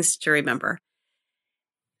couple things to remember.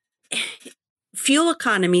 Fuel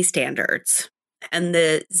economy standards and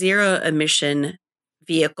the zero emission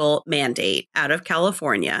vehicle mandate out of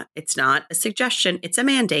California, it's not a suggestion, it's a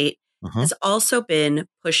mandate, has also been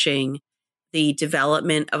pushing the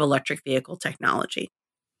development of electric vehicle technology.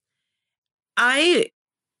 I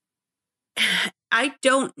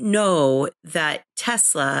don't know that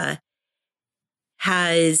Tesla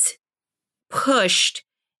has pushed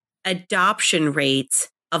adoption rates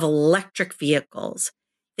of electric vehicles.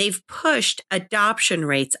 They've pushed adoption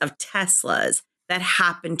rates of Teslas that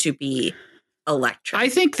happen to be electric. I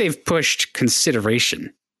think they've pushed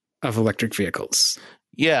consideration of electric vehicles.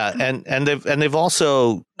 Yeah, and they've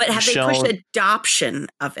also, but have they pushed adoption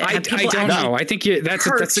of it? I don't know. I think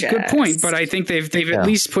that's a good point, but I think they've at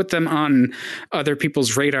least put them on other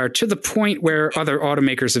people's radar to the point where other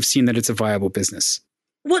automakers have seen that it's a viable business.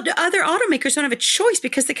 Well, the other automakers don't have a choice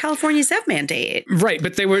because the California ZEV mandate. Right,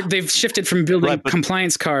 but they've shifted from building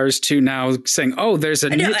compliance cars to now saying, "Oh, there's a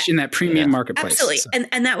niche in that premium marketplace." Absolutely, so.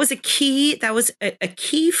 And that was a key. That was a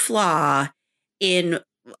key flaw in,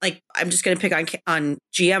 like, I'm just going to pick on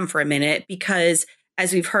GM for a minute, because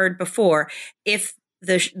as we've heard before, if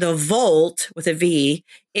the Volt with a V,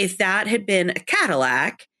 if that had been a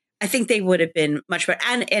Cadillac, I think they would have been much better.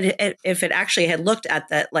 And if it actually had looked at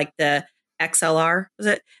the XLR, was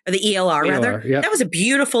it? Or the ELR, rather? Yep. That was a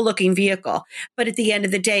beautiful looking vehicle. But at the end of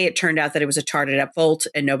the day, it turned out that it was a charted up Volt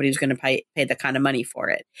and nobody was going to pay the kind of money for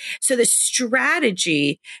it. So the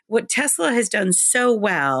strategy, what Tesla has done so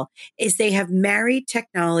well is they have married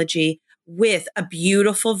technology with a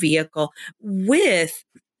beautiful vehicle, with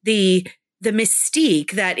the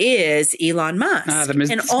mystique that is Elon Musk.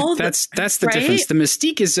 And all that's the difference. The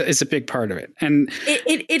mystique is a big part of it. And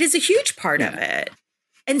it is a huge part of it.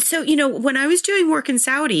 And so, when I was doing work in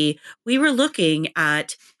Saudi, we were looking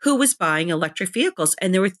at who was buying electric vehicles,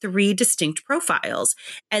 and there were 3 distinct profiles.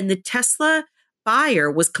 And the Tesla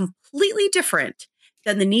buyer was completely different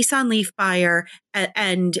than the Nissan Leaf buyer.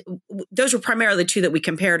 And those were primarily 2 that we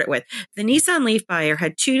compared it with. The Nissan Leaf buyer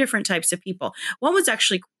had 2 different types of people. One was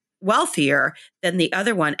actually wealthier than the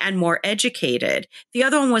other one and more educated. The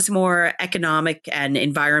other one was more economic and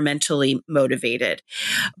environmentally motivated.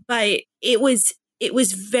 But it was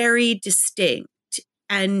very distinct.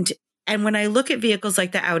 And when I look at vehicles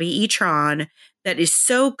like the Audi e-tron that is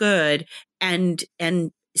so good and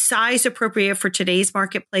size appropriate for today's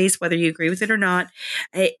marketplace, whether you agree with it or not,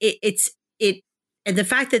 and the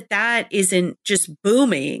fact that isn't just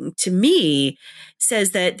booming, to me,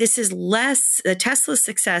 says that this is less, the Tesla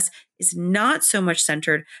success is not so much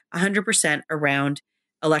centered 100% around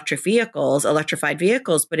electrified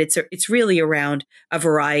vehicles, but it's really around a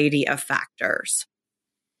variety of factors.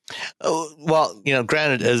 Oh, well,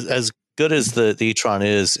 granted, as good as the e-tron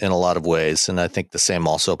is in a lot of ways, and I think the same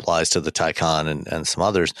also applies to the Taycan and some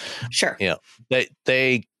others. Sure.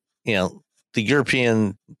 They the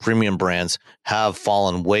European premium brands have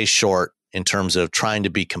fallen way short in terms of trying to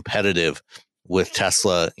be competitive with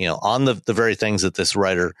Tesla, on the very things that this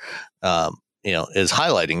writer, is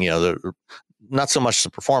highlighting, not so much the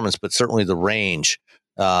performance, but certainly the range,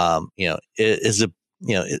 is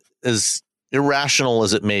as irrational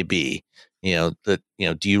as it may be, do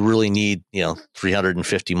you really need,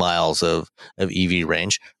 350 miles of EV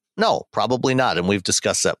range? No, probably not. And we've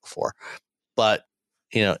discussed that before. But,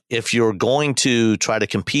 if you're going to try to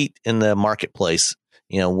compete in the marketplace,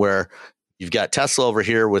 where you've got Tesla over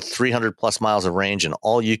here with 300 plus miles of range and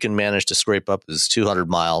all you can manage to scrape up is 200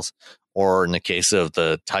 miles, or in the case of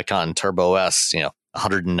the Taycan Turbo S,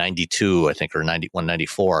 192, I think, or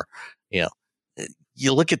 194,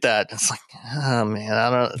 you look at that, it's like, oh man, I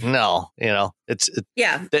don't know. It's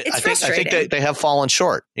frustrating. I think they have fallen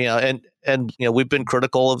short, and we've been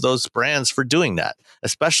critical of those brands for doing that,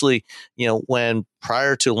 especially, when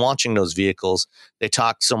prior to launching those vehicles, they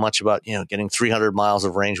talked so much about, getting 300 miles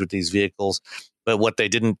of range with these vehicles. But what they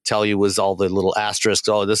didn't tell you was all the little asterisks.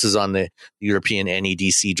 Oh, this is on the European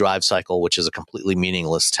NEDC drive cycle, which is a completely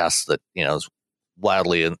meaningless test that, is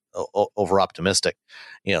wildly over optimistic.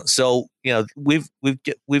 So, we've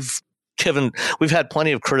had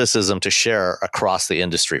plenty of criticism to share across the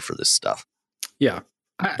industry for this stuff. Yeah.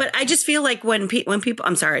 But I just feel like when people,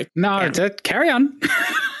 I'm sorry. No, carry on.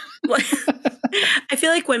 I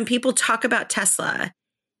feel like when people talk about Tesla,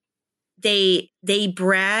 they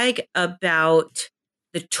brag about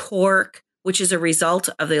the torque, which is a result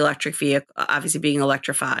of the electric vehicle, obviously being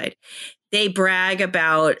electrified. They brag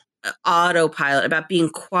about autopilot, about being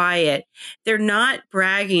quiet. They're not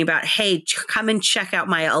bragging about, hey, come and check out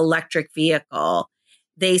my electric vehicle.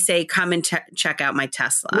 They say, come and check out my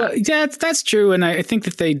Tesla. Well, yeah, that's true. And I think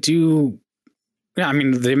that they do. Yeah, I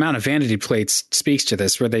mean, the amount of vanity plates speaks to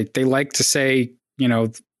this, where they like to say,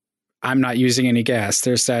 I'm not using any gas.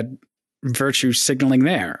 There's that virtue signaling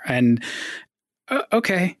there. And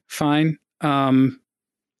okay, fine.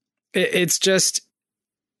 It's just,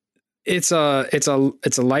 it's a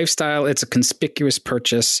lifestyle. It's a conspicuous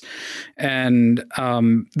purchase, and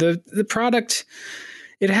the product,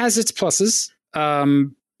 it has its pluses.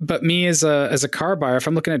 But me as a car buyer, if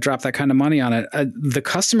I'm looking to drop that kind of money on it, the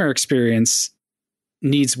customer experience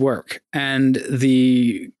needs work, and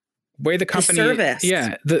the way the company,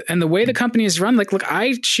 the way the company is run. Like, look,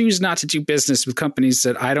 I choose not to do business with companies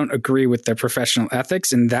that I don't agree with their professional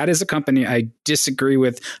ethics, and that is a company I disagree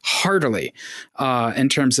with heartily in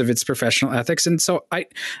terms of its professional ethics. And so I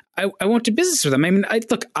won't do business with them. I mean,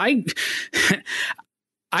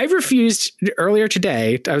 I refused earlier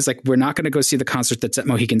today. I was like, we're not going to go see the concert that's at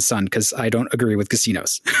Mohegan Sun because I don't agree with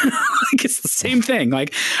casinos. Like, it's the same thing.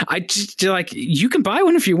 Like, you can buy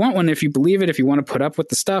one if you want one, if you believe it, if you want to put up with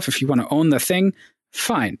the stuff, if you want to own the thing,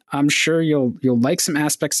 fine. I'm sure you'll like some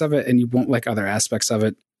aspects of it and you won't like other aspects of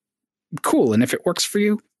it. Cool. And if it works for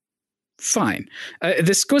you, fine.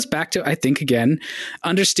 This goes back to, I think, again,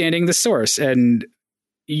 understanding the source. And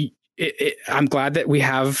I'm glad that we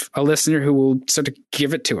have a listener who will sort of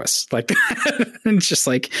give it to us. Like, it's just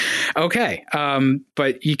like, okay.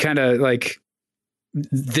 But you kind of like,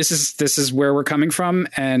 this is where we're coming from.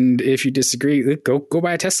 And if you disagree, go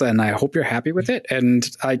buy a Tesla. And I hope you're happy with it. And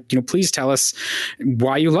please tell us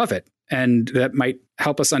why you love it. And that might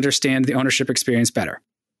help us understand the ownership experience better.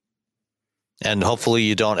 And hopefully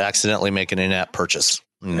you don't accidentally make an in-app purchase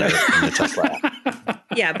in the Tesla app.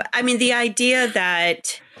 Yeah. But I mean, the idea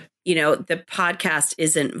that, the podcast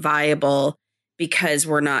isn't viable because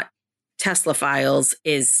we're not Tesla files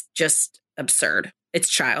is just absurd. It's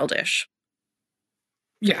childish.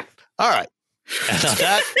 Yeah. All right. And on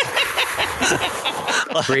that,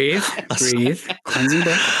 breathe. Cleansing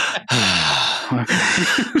breath.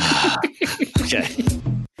 Okay.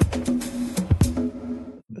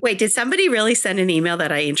 Wait, did somebody really send an email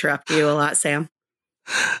that I interrupt you a lot, Sam?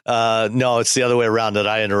 No, it's the other way around, that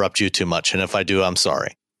I interrupt you too much. And if I do, I'm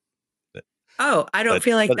sorry. Oh, I don't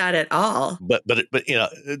feel like that at all. But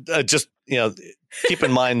just keep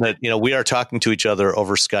in mind that we are talking to each other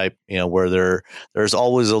over Skype. Where there's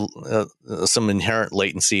always some inherent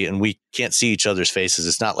latency, and we can't see each other's faces.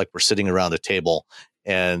 It's not like we're sitting around a table,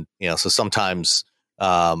 and so sometimes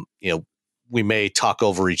we may talk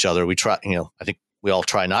over each other. We try. I think we all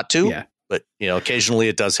try not to. Yeah. But occasionally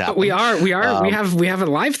it does happen. But we have a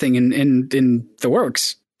live thing in the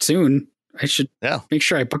works soon. I should make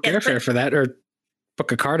sure I book airfare for that, or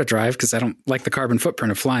book a car to drive, because I don't like the carbon footprint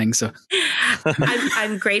of flying. So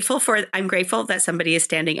I'm grateful that somebody is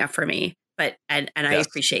standing up for me, but I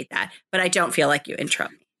appreciate that. But I don't feel like you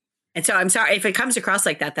interrupt me, and so I'm sorry if it comes across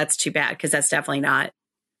like that. That's too bad, because that's definitely not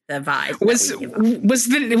the vibe. Was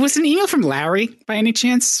an email from Larry by any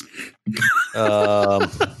chance?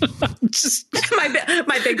 Just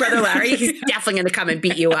my big brother Larry. He's definitely going to come and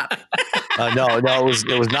beat you up. No,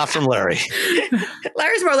 it was not from Larry.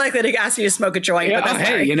 Larry's more likely to ask you to smoke a joint. Yeah, but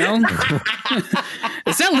hey,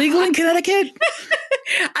 is that legal in Connecticut?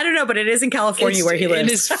 I don't know, but it is in California where he lives.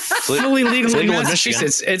 It is fully legal in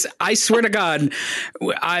Massachusetts. I swear to God.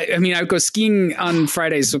 I mean, I go skiing on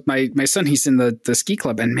Fridays with my son. He's in the ski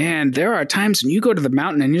club, and man, there are times when you go to the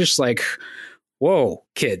mountain and you're just like, whoa,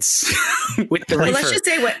 kids. With the reefer. Let's just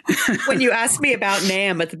say when you asked me about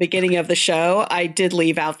NAMM at the beginning of the show, I did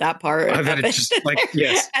leave out that part.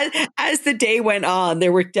 Yes. As the day went on,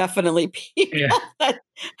 there were definitely people that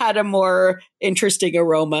had a more interesting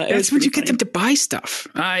aroma. That's when you get them to buy stuff.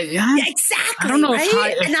 Exactly. I don't know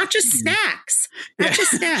if and not just snacks. Not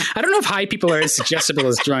just snacks. I don't know if high people are as suggestible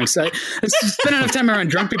as drunks. I spend enough time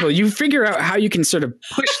around drunk people. You figure out how you can sort of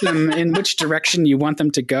push them in which direction you want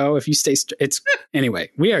them to go. If you stay, anyway.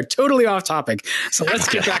 We are totally off topic, so let's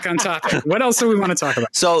get back on topic. What else do we want to talk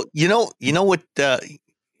about? So what's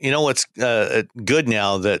good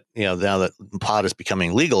now that pot is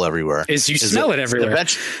becoming legal everywhere is smell it everywhere.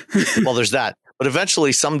 Well, there's that, but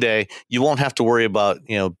eventually someday you won't have to worry about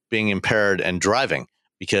being impaired and driving,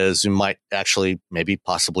 because you might actually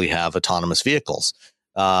possibly have autonomous vehicles.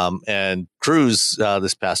 And Cruise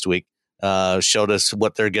this past week showed us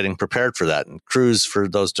what they're getting prepared for that. And Cruise, for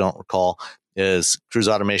those who don't recall, is Cruise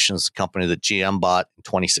Automation is a company that GM bought in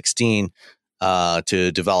 2016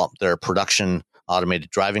 to develop their production automated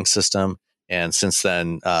driving system. And since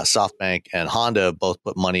then, SoftBank and Honda both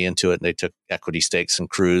put money into it, and they took equity stakes in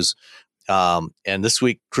Cruise. And this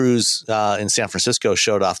week, Cruise in San Francisco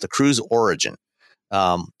showed off the Cruise Origin.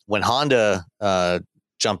 When Honda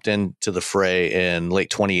jumped into the fray in late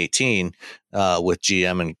 2018 with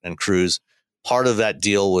GM and Cruise, part of that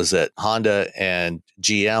deal was that Honda and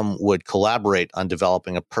GM would collaborate on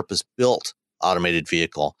developing a purpose-built automated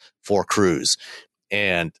vehicle for Cruise.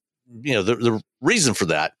 And, the reason for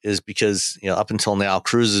that is because, up until now,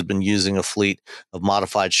 Cruise has been using a fleet of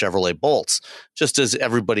modified Chevrolet Bolts, just as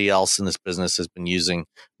everybody else in this business has been using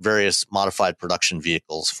various modified production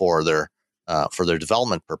vehicles for their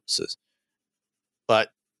development purposes.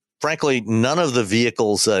 But frankly, none of the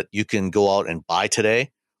vehicles that you can go out and buy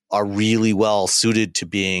today are really well suited to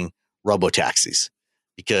being robotaxis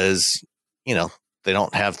because, they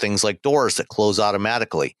don't have things like doors that close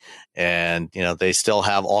automatically. And, they still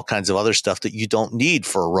have all kinds of other stuff that you don't need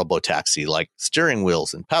for a robotaxi, like steering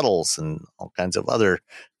wheels and pedals and all kinds of other,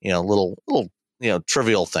 little,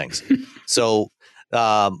 trivial things. So,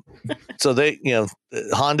 so they,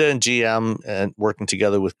 Honda and GM and working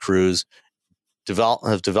together with Cruise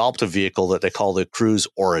have developed a vehicle that they call the Cruise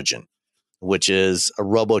Origin, which is a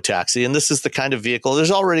robotaxi. And this is the kind of vehicle,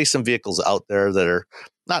 there's already some vehicles out there that are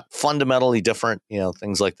not fundamentally different,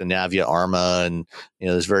 things like the Navia Arma and,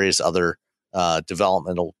 there's various other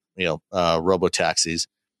developmental, robotaxis.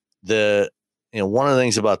 One of the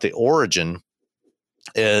things about the Origin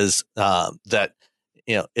is that,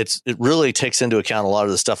 it really takes into account a lot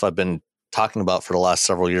of the stuff I've been talking about for the last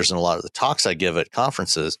several years and a lot of the talks I give at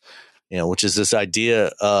conferences, which is this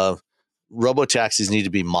idea of robotaxis need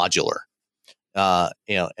to be modular.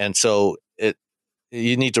 And so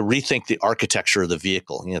you need to rethink the architecture of the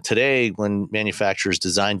vehicle. Today when manufacturers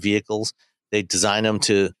design vehicles, they design them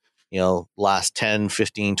to, last 10,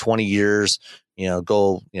 15, 20 years,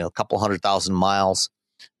 go, a couple 100,000 miles.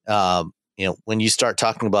 When you start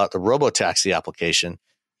talking about the robotaxi application,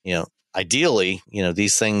 ideally,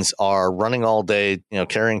 these things are running all day,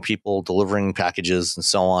 carrying people, delivering packages and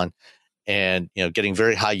so on. And, getting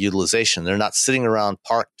very high utilization. They're not sitting around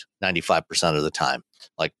parked 95% of the time,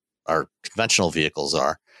 like our conventional vehicles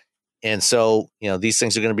are. And so, these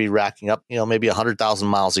things are going to be racking up, maybe 100,000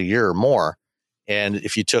 miles a year or more. And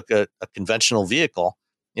if you took a conventional vehicle,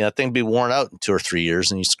 that thing would be worn out in 2 or 3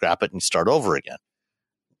 years and you scrap it and you start over again.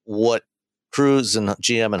 What Cruise and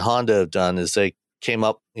GM and Honda have done is they came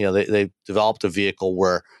up, they developed a vehicle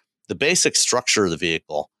where the basic structure of the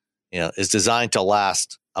vehicle, is designed to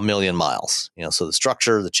last 1 million miles. So the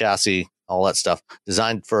structure, the chassis, all that stuff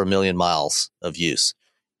designed for 1 million miles of use.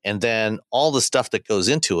 And then all the stuff that goes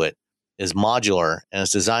into it is modular and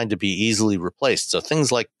it's designed to be easily replaced. So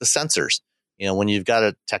things like the sensors, when you've got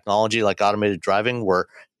a technology like automated driving where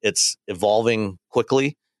it's evolving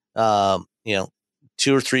quickly, 2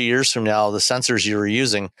 or 3 years from now, the sensors you're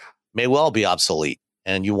using may well be obsolete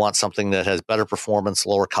and you want something that has better performance,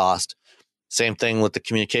 lower cost. Same thing with the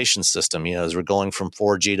communication system, as we're going from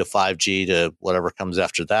 4G to 5G to whatever comes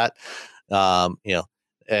after that,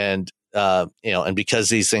 and because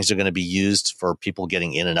these things are going to be used for people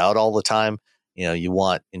getting in and out all the time, you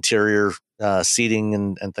want interior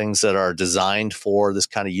seating and things that are designed for this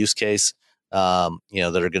kind of use case, that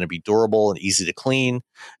are going to be durable and easy to clean.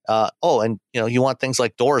 You want things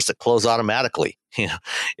like doors that close automatically.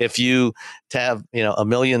 If you have, 1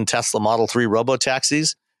 million Tesla Model 3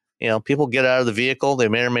 robotaxis, people get out of the vehicle. They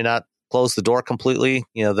may or may not close the door completely.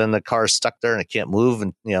 Then the car is stuck there and it can't move.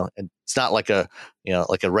 And, and it's not like a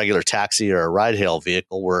regular taxi or a ride hail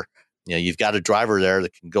vehicle where, you've got a driver there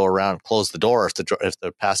that can go around and close the door if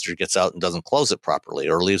the passenger gets out and doesn't close it properly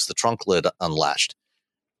or leaves the trunk lid unlatched.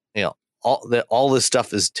 All this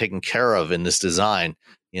stuff is taken care of in this design,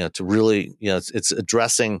 to really, it's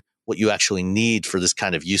addressing what you actually need for this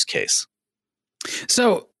kind of use case.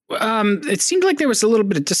 So, it seemed like there was a little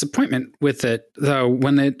bit of disappointment with it, though,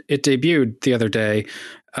 when it debuted the other day.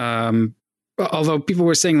 Although people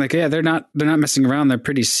were saying like, yeah, they're not messing around; they're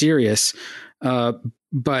pretty serious.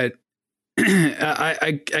 But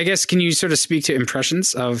I guess, can you sort of speak to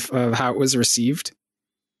impressions of how it was received?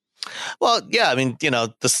 Well, yeah, I mean,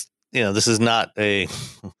 this is not a.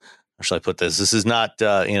 How shall I put this? This is not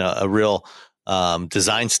a real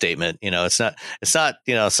design statement. It's not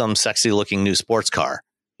some sexy looking new sports car.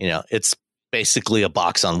 It's basically a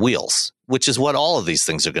box on wheels, which is what all of these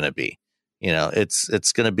things are going to be.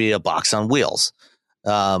 It's going to be a box on wheels,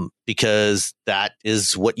 because that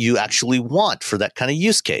is what you actually want for that kind of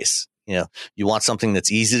use case. You want something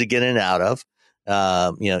that's easy to get in and out of,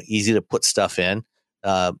 easy to put stuff in,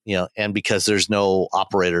 and because there's no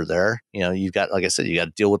operator there, you've got, like I said, you got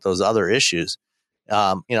to deal with those other issues.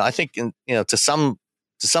 I think, to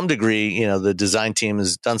some degree, the design team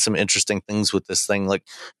has done some interesting things with this thing. Like,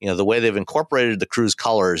 the way they've incorporated the Cruise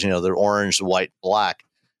colors, the orange, white, black,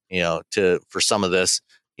 for some of this,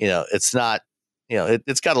 it's not,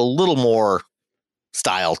 it's got a little more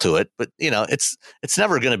style to it, but it's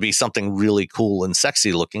never going to be something really cool and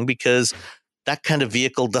sexy looking, because that kind of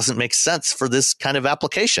vehicle doesn't make sense for this kind of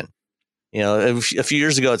application. A few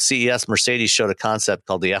years ago at CES, Mercedes showed a concept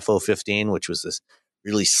called the FO15, which was this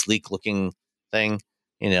really sleek looking thing,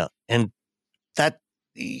 and that,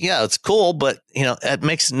 it's cool, but it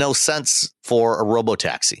makes no sense for a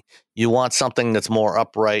robotaxi. You want something that's more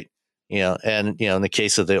upright, and in the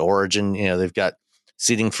case of the Origin, they've got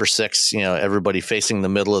seating for 6, everybody facing the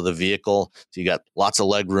middle of the vehicle. So you got lots of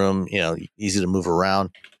leg room, easy to move around.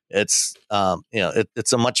 It's,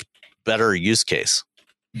 it's a much better use case.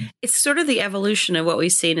 It's sort of the evolution of what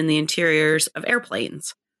we've seen in the interiors of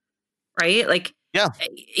airplanes, right? Like,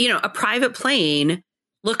 a private plane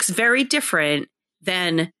looks very different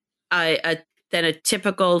than a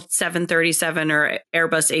typical 737 or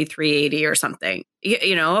Airbus A380 or something.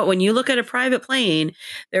 When you look at a private plane,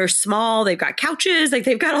 they're small, they've got couches, like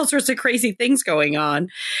they've got all sorts of crazy things going on.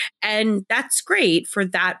 And that's great for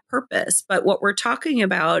that purpose. But what we're talking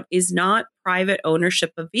about is not private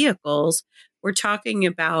ownership of vehicles. We're talking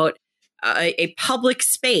about a public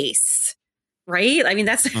space, right? I mean,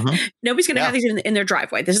 that's nobody's going to have these in their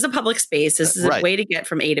driveway. This is a public space. This is a way to get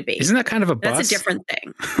from A to B. Isn't that kind of a bus? That's a different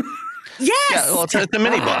thing. Yes. Yeah, well, it's a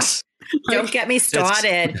minibus. Don't get me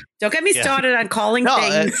started. Don't get me started on calling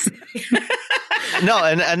things. No,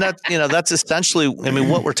 and that that's essentially, I mean,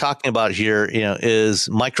 what we're talking about here, is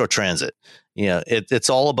microtransit. It's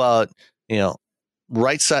all about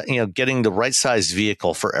right size, getting the right size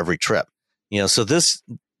vehicle for every trip. So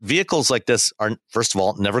vehicles like this are, first of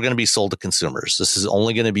all, never going to be sold to consumers. This is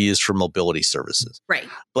only going to be used for mobility services. Right.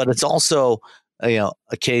 But it's also a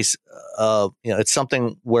case of it's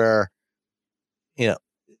something where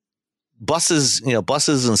buses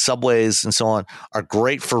and subways and so on are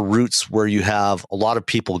great for routes where you have a lot of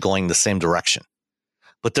people going the same direction.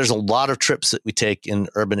 But there's a lot of trips that we take in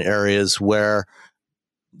urban areas where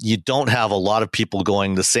you don't have a lot of people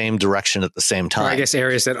going the same direction at the same time. Or I guess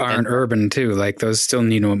areas that aren't urban too, like those still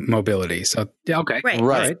need mobility. So, okay.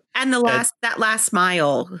 Right. And that last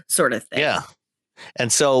mile sort of thing. Yeah.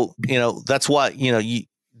 And so, that's why,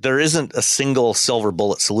 there isn't a single silver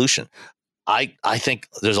bullet solution. I think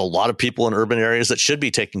there's a lot of people in urban areas that should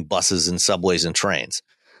be taking buses and subways and trains,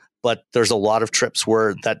 but there's a lot of trips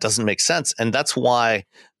where that doesn't make sense. And that's why,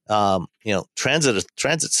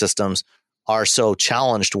 transit systems are so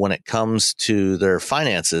challenged when it comes to their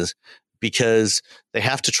finances, because they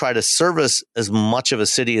have to try to service as much of a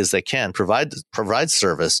city as they can, provide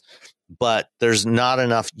service, but there's not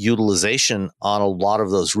enough utilization on a lot of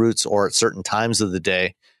those routes or at certain times of the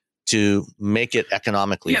day to make it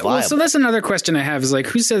economically viable. Well, so that's another question I have is like,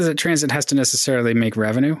 who says that transit has to necessarily make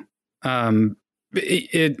revenue?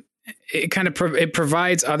 It kind of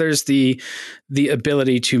provides others the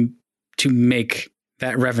ability to make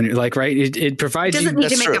that revenue, like, right? It provides. It doesn't need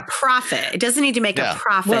to make a profit. It doesn't need to make a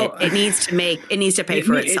profit. Well, it needs to pay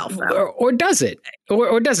for itself, though. Or does it?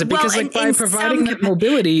 Or does it? Because by providing that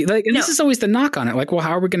mobility, and this is always the knock on it. Like, well,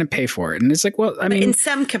 how are we going to pay for it? And it's like, well, I mean, in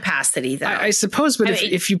some capacity, though, I suppose. But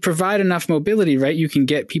if you provide enough mobility, right, you can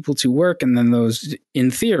get people to work, and then those, in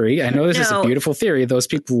theory, I know this is a beautiful theory. Those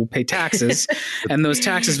people will pay taxes, and those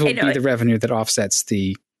taxes will be the revenue that offsets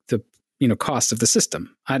the cost of the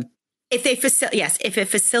system. If it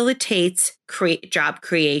facilitates job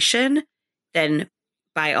creation, then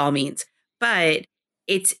by all means. But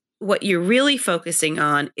it's what you're really focusing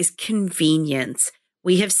on is convenience.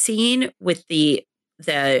 We have seen with the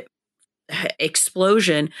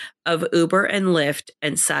explosion of Uber and Lyft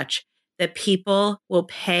and such that people will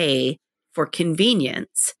pay for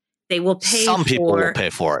convenience. They will pay. Some people will pay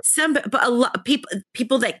for it. But a lot of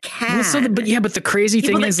people that can. Well, but the crazy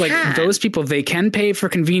thing is, like, those people, they can pay for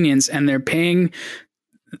convenience, and they're paying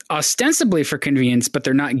ostensibly for convenience, but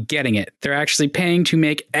they're not getting it. They're actually paying to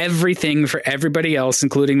make everything for everybody else,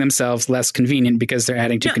 including themselves, less convenient because they're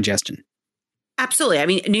adding to congestion. Absolutely. I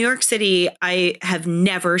mean, New York City, I have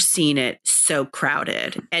never seen it so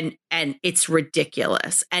crowded, and it's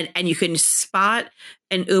ridiculous. And you can spot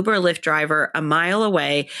an Uber Lyft driver a mile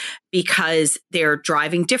away because they're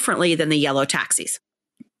driving differently than the yellow taxis,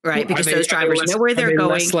 right? Because those drivers know where they're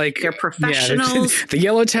going. They're professionals. The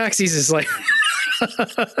yellow taxis is like...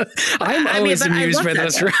 I'm always amused by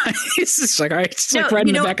those rides. It's like, all right, it's like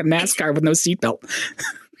riding in the back of NASCAR with no seatbelt.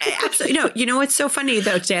 Absolutely. No, you know what's so funny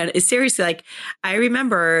though, Dan, is seriously, like, I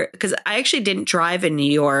remember, because I actually didn't drive in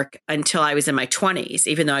New York until I was in my 20s,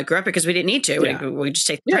 even though I grew up because we didn't need to. Yeah. We just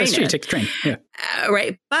take the train. Yeah, take the train. Yeah.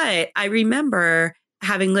 Right. But I remember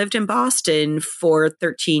having lived in Boston for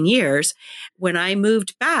 13 years, when I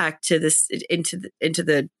moved back to into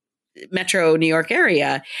the metro New York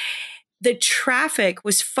area, the traffic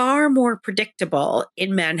was far more predictable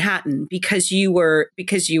in Manhattan because you were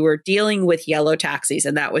dealing with yellow taxis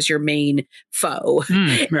and that was your main foe.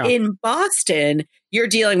 Yeah. In Boston, you're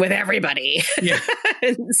dealing with everybody. Yeah.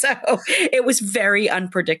 And so it was very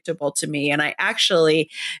unpredictable to me. And I actually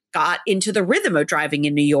got into the rhythm of driving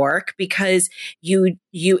in New York because you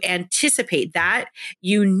anticipate that,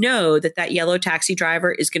 that yellow taxi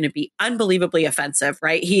driver is going to be unbelievably offensive,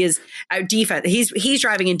 right? He is he's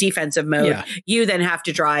driving in defensive mode. Yeah. You then have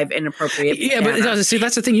to drive in appropriate. Yeah, manner. but see,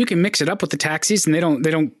 that's the thing. You can mix it up with the taxis, and they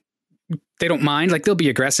don't mind. Like, they'll be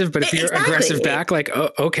aggressive, but if you're aggressive back, like, oh,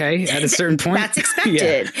 okay, at a certain point, that's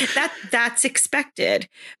expected. That's expected.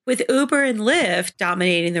 With Uber and Lyft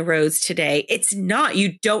dominating the roads today, it's not.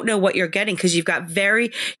 You don't know what you're getting because you've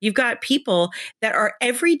got people that are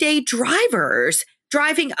everyday drivers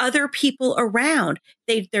driving other people around.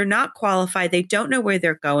 They're not qualified. They don't know where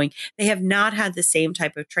they're going. They have not had the same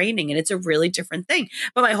type of training, and it's a really different thing.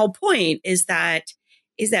 But my whole point is that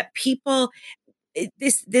people,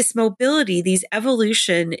 this mobility, the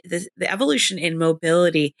evolution in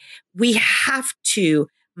mobility, we have to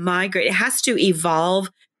migrate. It has to evolve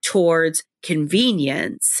towards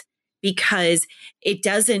convenience because it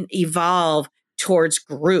doesn't evolve towards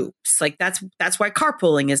groups. Like that's why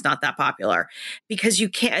carpooling is not that popular, because you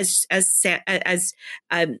can't, as Sam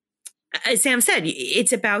said,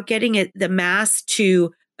 it's about getting the mass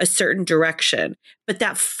to a certain direction. But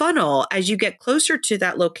that funnel, as you get closer to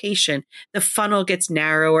that location, the funnel gets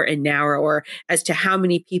narrower and narrower as to how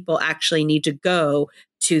many people actually need to go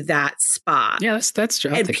to that spot. Yeah, that's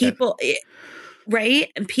true. And people,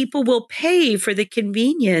 right? And people will pay for the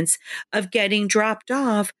convenience of getting dropped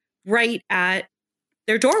off right at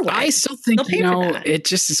their doorway. I still think, it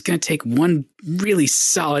just is going to take one really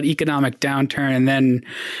solid economic downturn, and then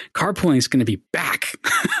carpooling is going to be back.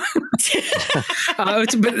 But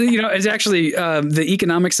it's actually the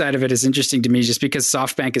economic side of it is interesting to me, just because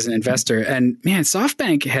SoftBank is an investor, and man,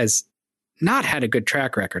 SoftBank has not had a good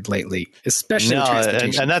track record lately, especially in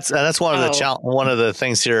transportation. And that's one of one of the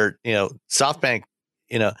things here. SoftBank,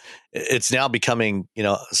 it's now becoming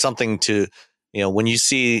something to when you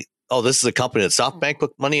see, oh, this is a company that SoftBank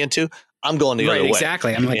put money into, I'm going the other way.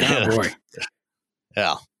 Exactly. I'm like, oh boy.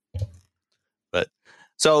 Yeah. But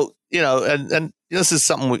so, and this is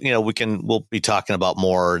something we'll be talking about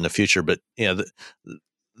more in the future, but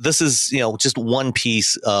this is, just one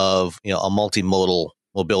piece of, a multimodal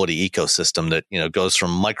mobility ecosystem that, goes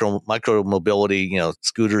from micro mobility,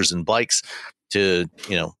 scooters and bikes to,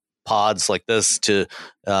 pods like this to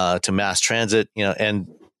mass transit, and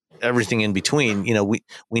everything in between.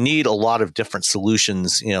 We need a lot of different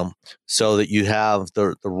solutions, so that you have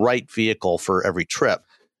the right vehicle for every trip,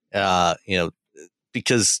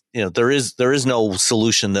 because there is no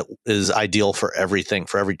solution that is ideal for everything,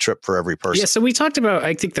 for every trip, for every person. Yeah. So we talked about,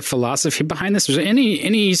 I think, the philosophy behind this. Was there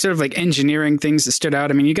any sort of like engineering things that stood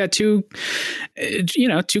out? I mean, you got two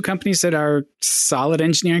companies that are solid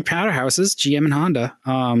engineering powerhouses, GM and Honda.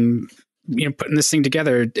 Putting this thing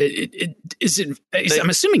together, I'm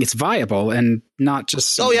assuming it's viable and not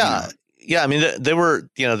just. Oh yeah, yeah. I mean, they were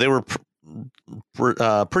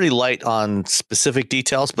pretty light on specific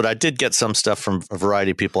details, but I did get some stuff from a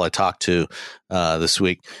variety of people I talked to this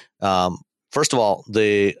week. First of all,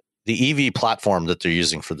 the EV platform that they're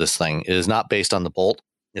using for this thing is not based on the Bolt.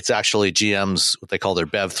 It's actually GM's what they call their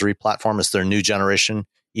BEV3 platform. It's their new generation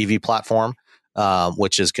EV platform,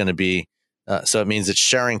 which is going to be. So it means it's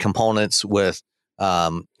sharing components with,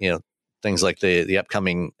 things like the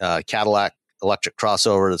upcoming Cadillac electric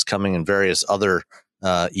crossover that's coming, and various other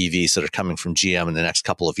EVs that are coming from GM in the next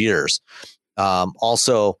couple of years.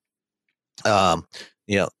 Also,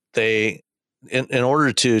 they, in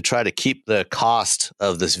order to try to keep the cost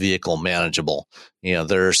of this vehicle manageable,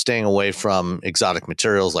 they're staying away from exotic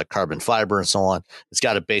materials like carbon fiber and so on. It's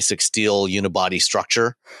got a basic steel unibody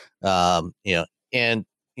structure, and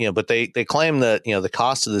but they claim that the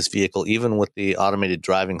cost of this vehicle, even with the automated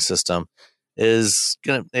driving system, is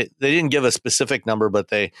gonna. They didn't give a specific number, but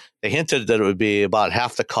they hinted that it would be about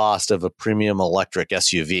half the cost of a premium electric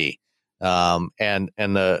SUV. And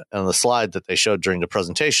the slide that they showed during the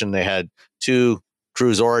presentation, they had two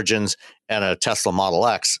Cruise Origins and a Tesla Model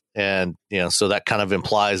X, and so that kind of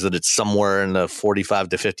implies that it's somewhere in the $45,000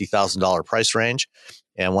 to $50,000 price range.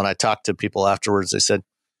 And when I talked to people afterwards, they said,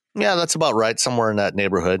 yeah, that's about right, somewhere in that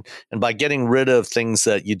neighborhood. And by getting rid of things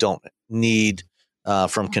that you don't need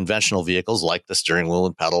from conventional vehicles, like the steering wheel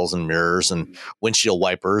and pedals and mirrors and windshield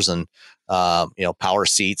wipers and power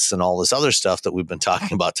seats and all this other stuff that we've been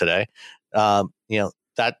talking about today,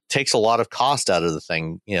 that takes a lot of cost out of the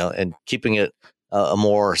thing, and keeping it a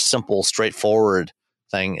more simple, straightforward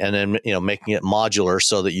thing, and then making it modular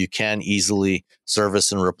so that you can easily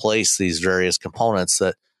service and replace these various components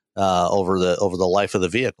that over the life of the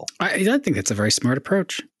vehicle. I think that's a very smart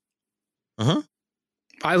approach. Mm-hmm.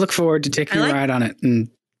 I look forward to taking a ride on it and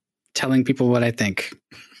telling people what I think.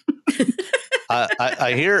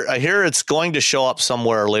 I hear it's going to show up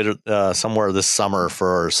somewhere this summer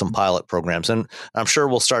for some pilot programs, and I'm sure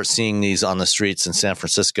we'll start seeing these on the streets in San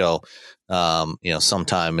Francisco,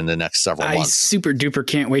 sometime in the next several months. I super duper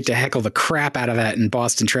can't wait to heckle the crap out of that in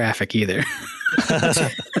Boston traffic either.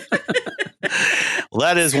 Well,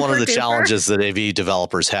 that is one of the challenges that AV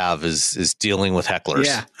developers have is dealing with hecklers.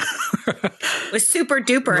 Yeah, with super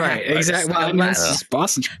duper right? hecklers. Exactly. Well, it's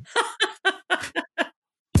Boston.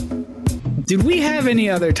 Did we have any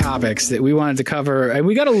other topics that we wanted to cover?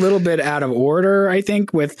 We got a little bit out of order, I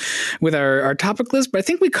think, with our topic list, but I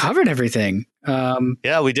think we covered everything.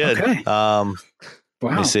 Yeah, we did. Okay. Wow.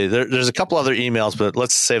 Let me Wow. see. There's a couple other emails, but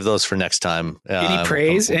let's save those for next time. Any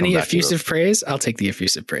praise? We'll come Any back to effusive praise? I'll take the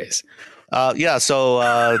effusive praise. Yeah. So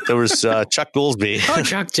there was Chuck Goolsby. Oh,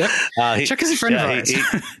 Chuck. Chuck is a friend of ours.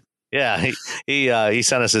 He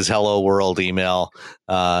sent us his Hello World email,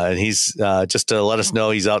 and he's just to let us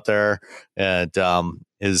know he's out there, and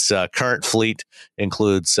his current fleet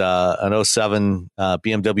includes an 07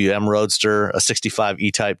 BMW M Roadster, a 65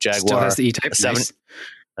 E-Type Jaguar, Still has the E-Type. Nice.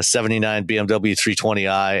 a 79 BMW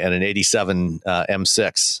 320i, and an 87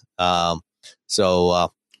 M6.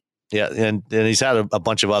 Yeah, and he's had a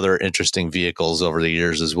bunch of other interesting vehicles over the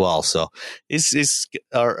years as well. So he's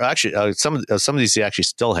actually some of these he actually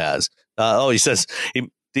still has. He says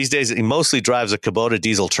these days he mostly drives a Kubota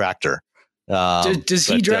diesel tractor. Does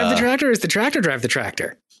he drive the tractor, or does the tractor drive the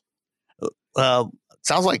tractor?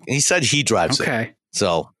 Sounds like he said he drives it.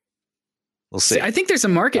 So we'll see. I think there's a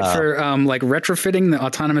market for like retrofitting the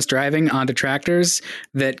autonomous driving onto tractors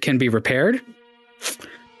that can be repaired.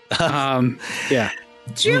 Yeah.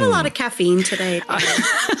 Do you have a lot of caffeine today? I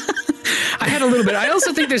had a little bit. I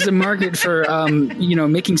also think there's a market for,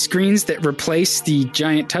 making screens that replace the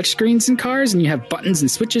giant touch screens in cars, and you have buttons and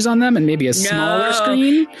switches on them, and maybe a smaller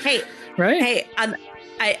screen. Hey, right? Hey,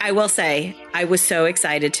 I will say I was so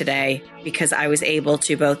excited today because I was able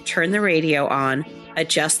to both turn the radio on,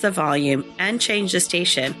 adjust the volume, and change the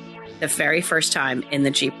station the very first time in the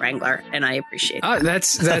Jeep Wrangler, and I appreciate that.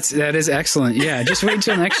 That is excellent. Yeah, just wait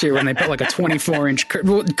till next year when they put like a 24-inch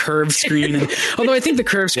curved screen. Although I think the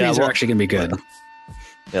curved screens are actually going to be good.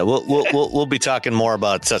 Yeah, we'll be talking more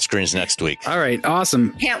about touchscreens next week. All right,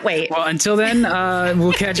 awesome. Can't wait. Well, until then,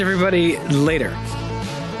 we'll catch everybody later.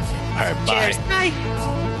 All right, bye. Cheers. Bye.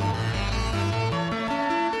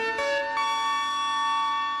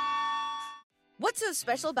 What's so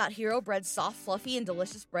special about Hero Bread's soft, fluffy, and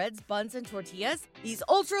delicious breads, buns, and tortillas? These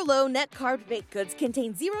ultra-low net-carb baked goods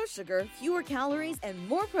contain zero sugar, fewer calories, and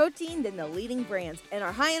more protein than the leading brands, and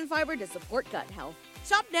are high in fiber to support gut health.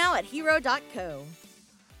 Shop now at Hero.co.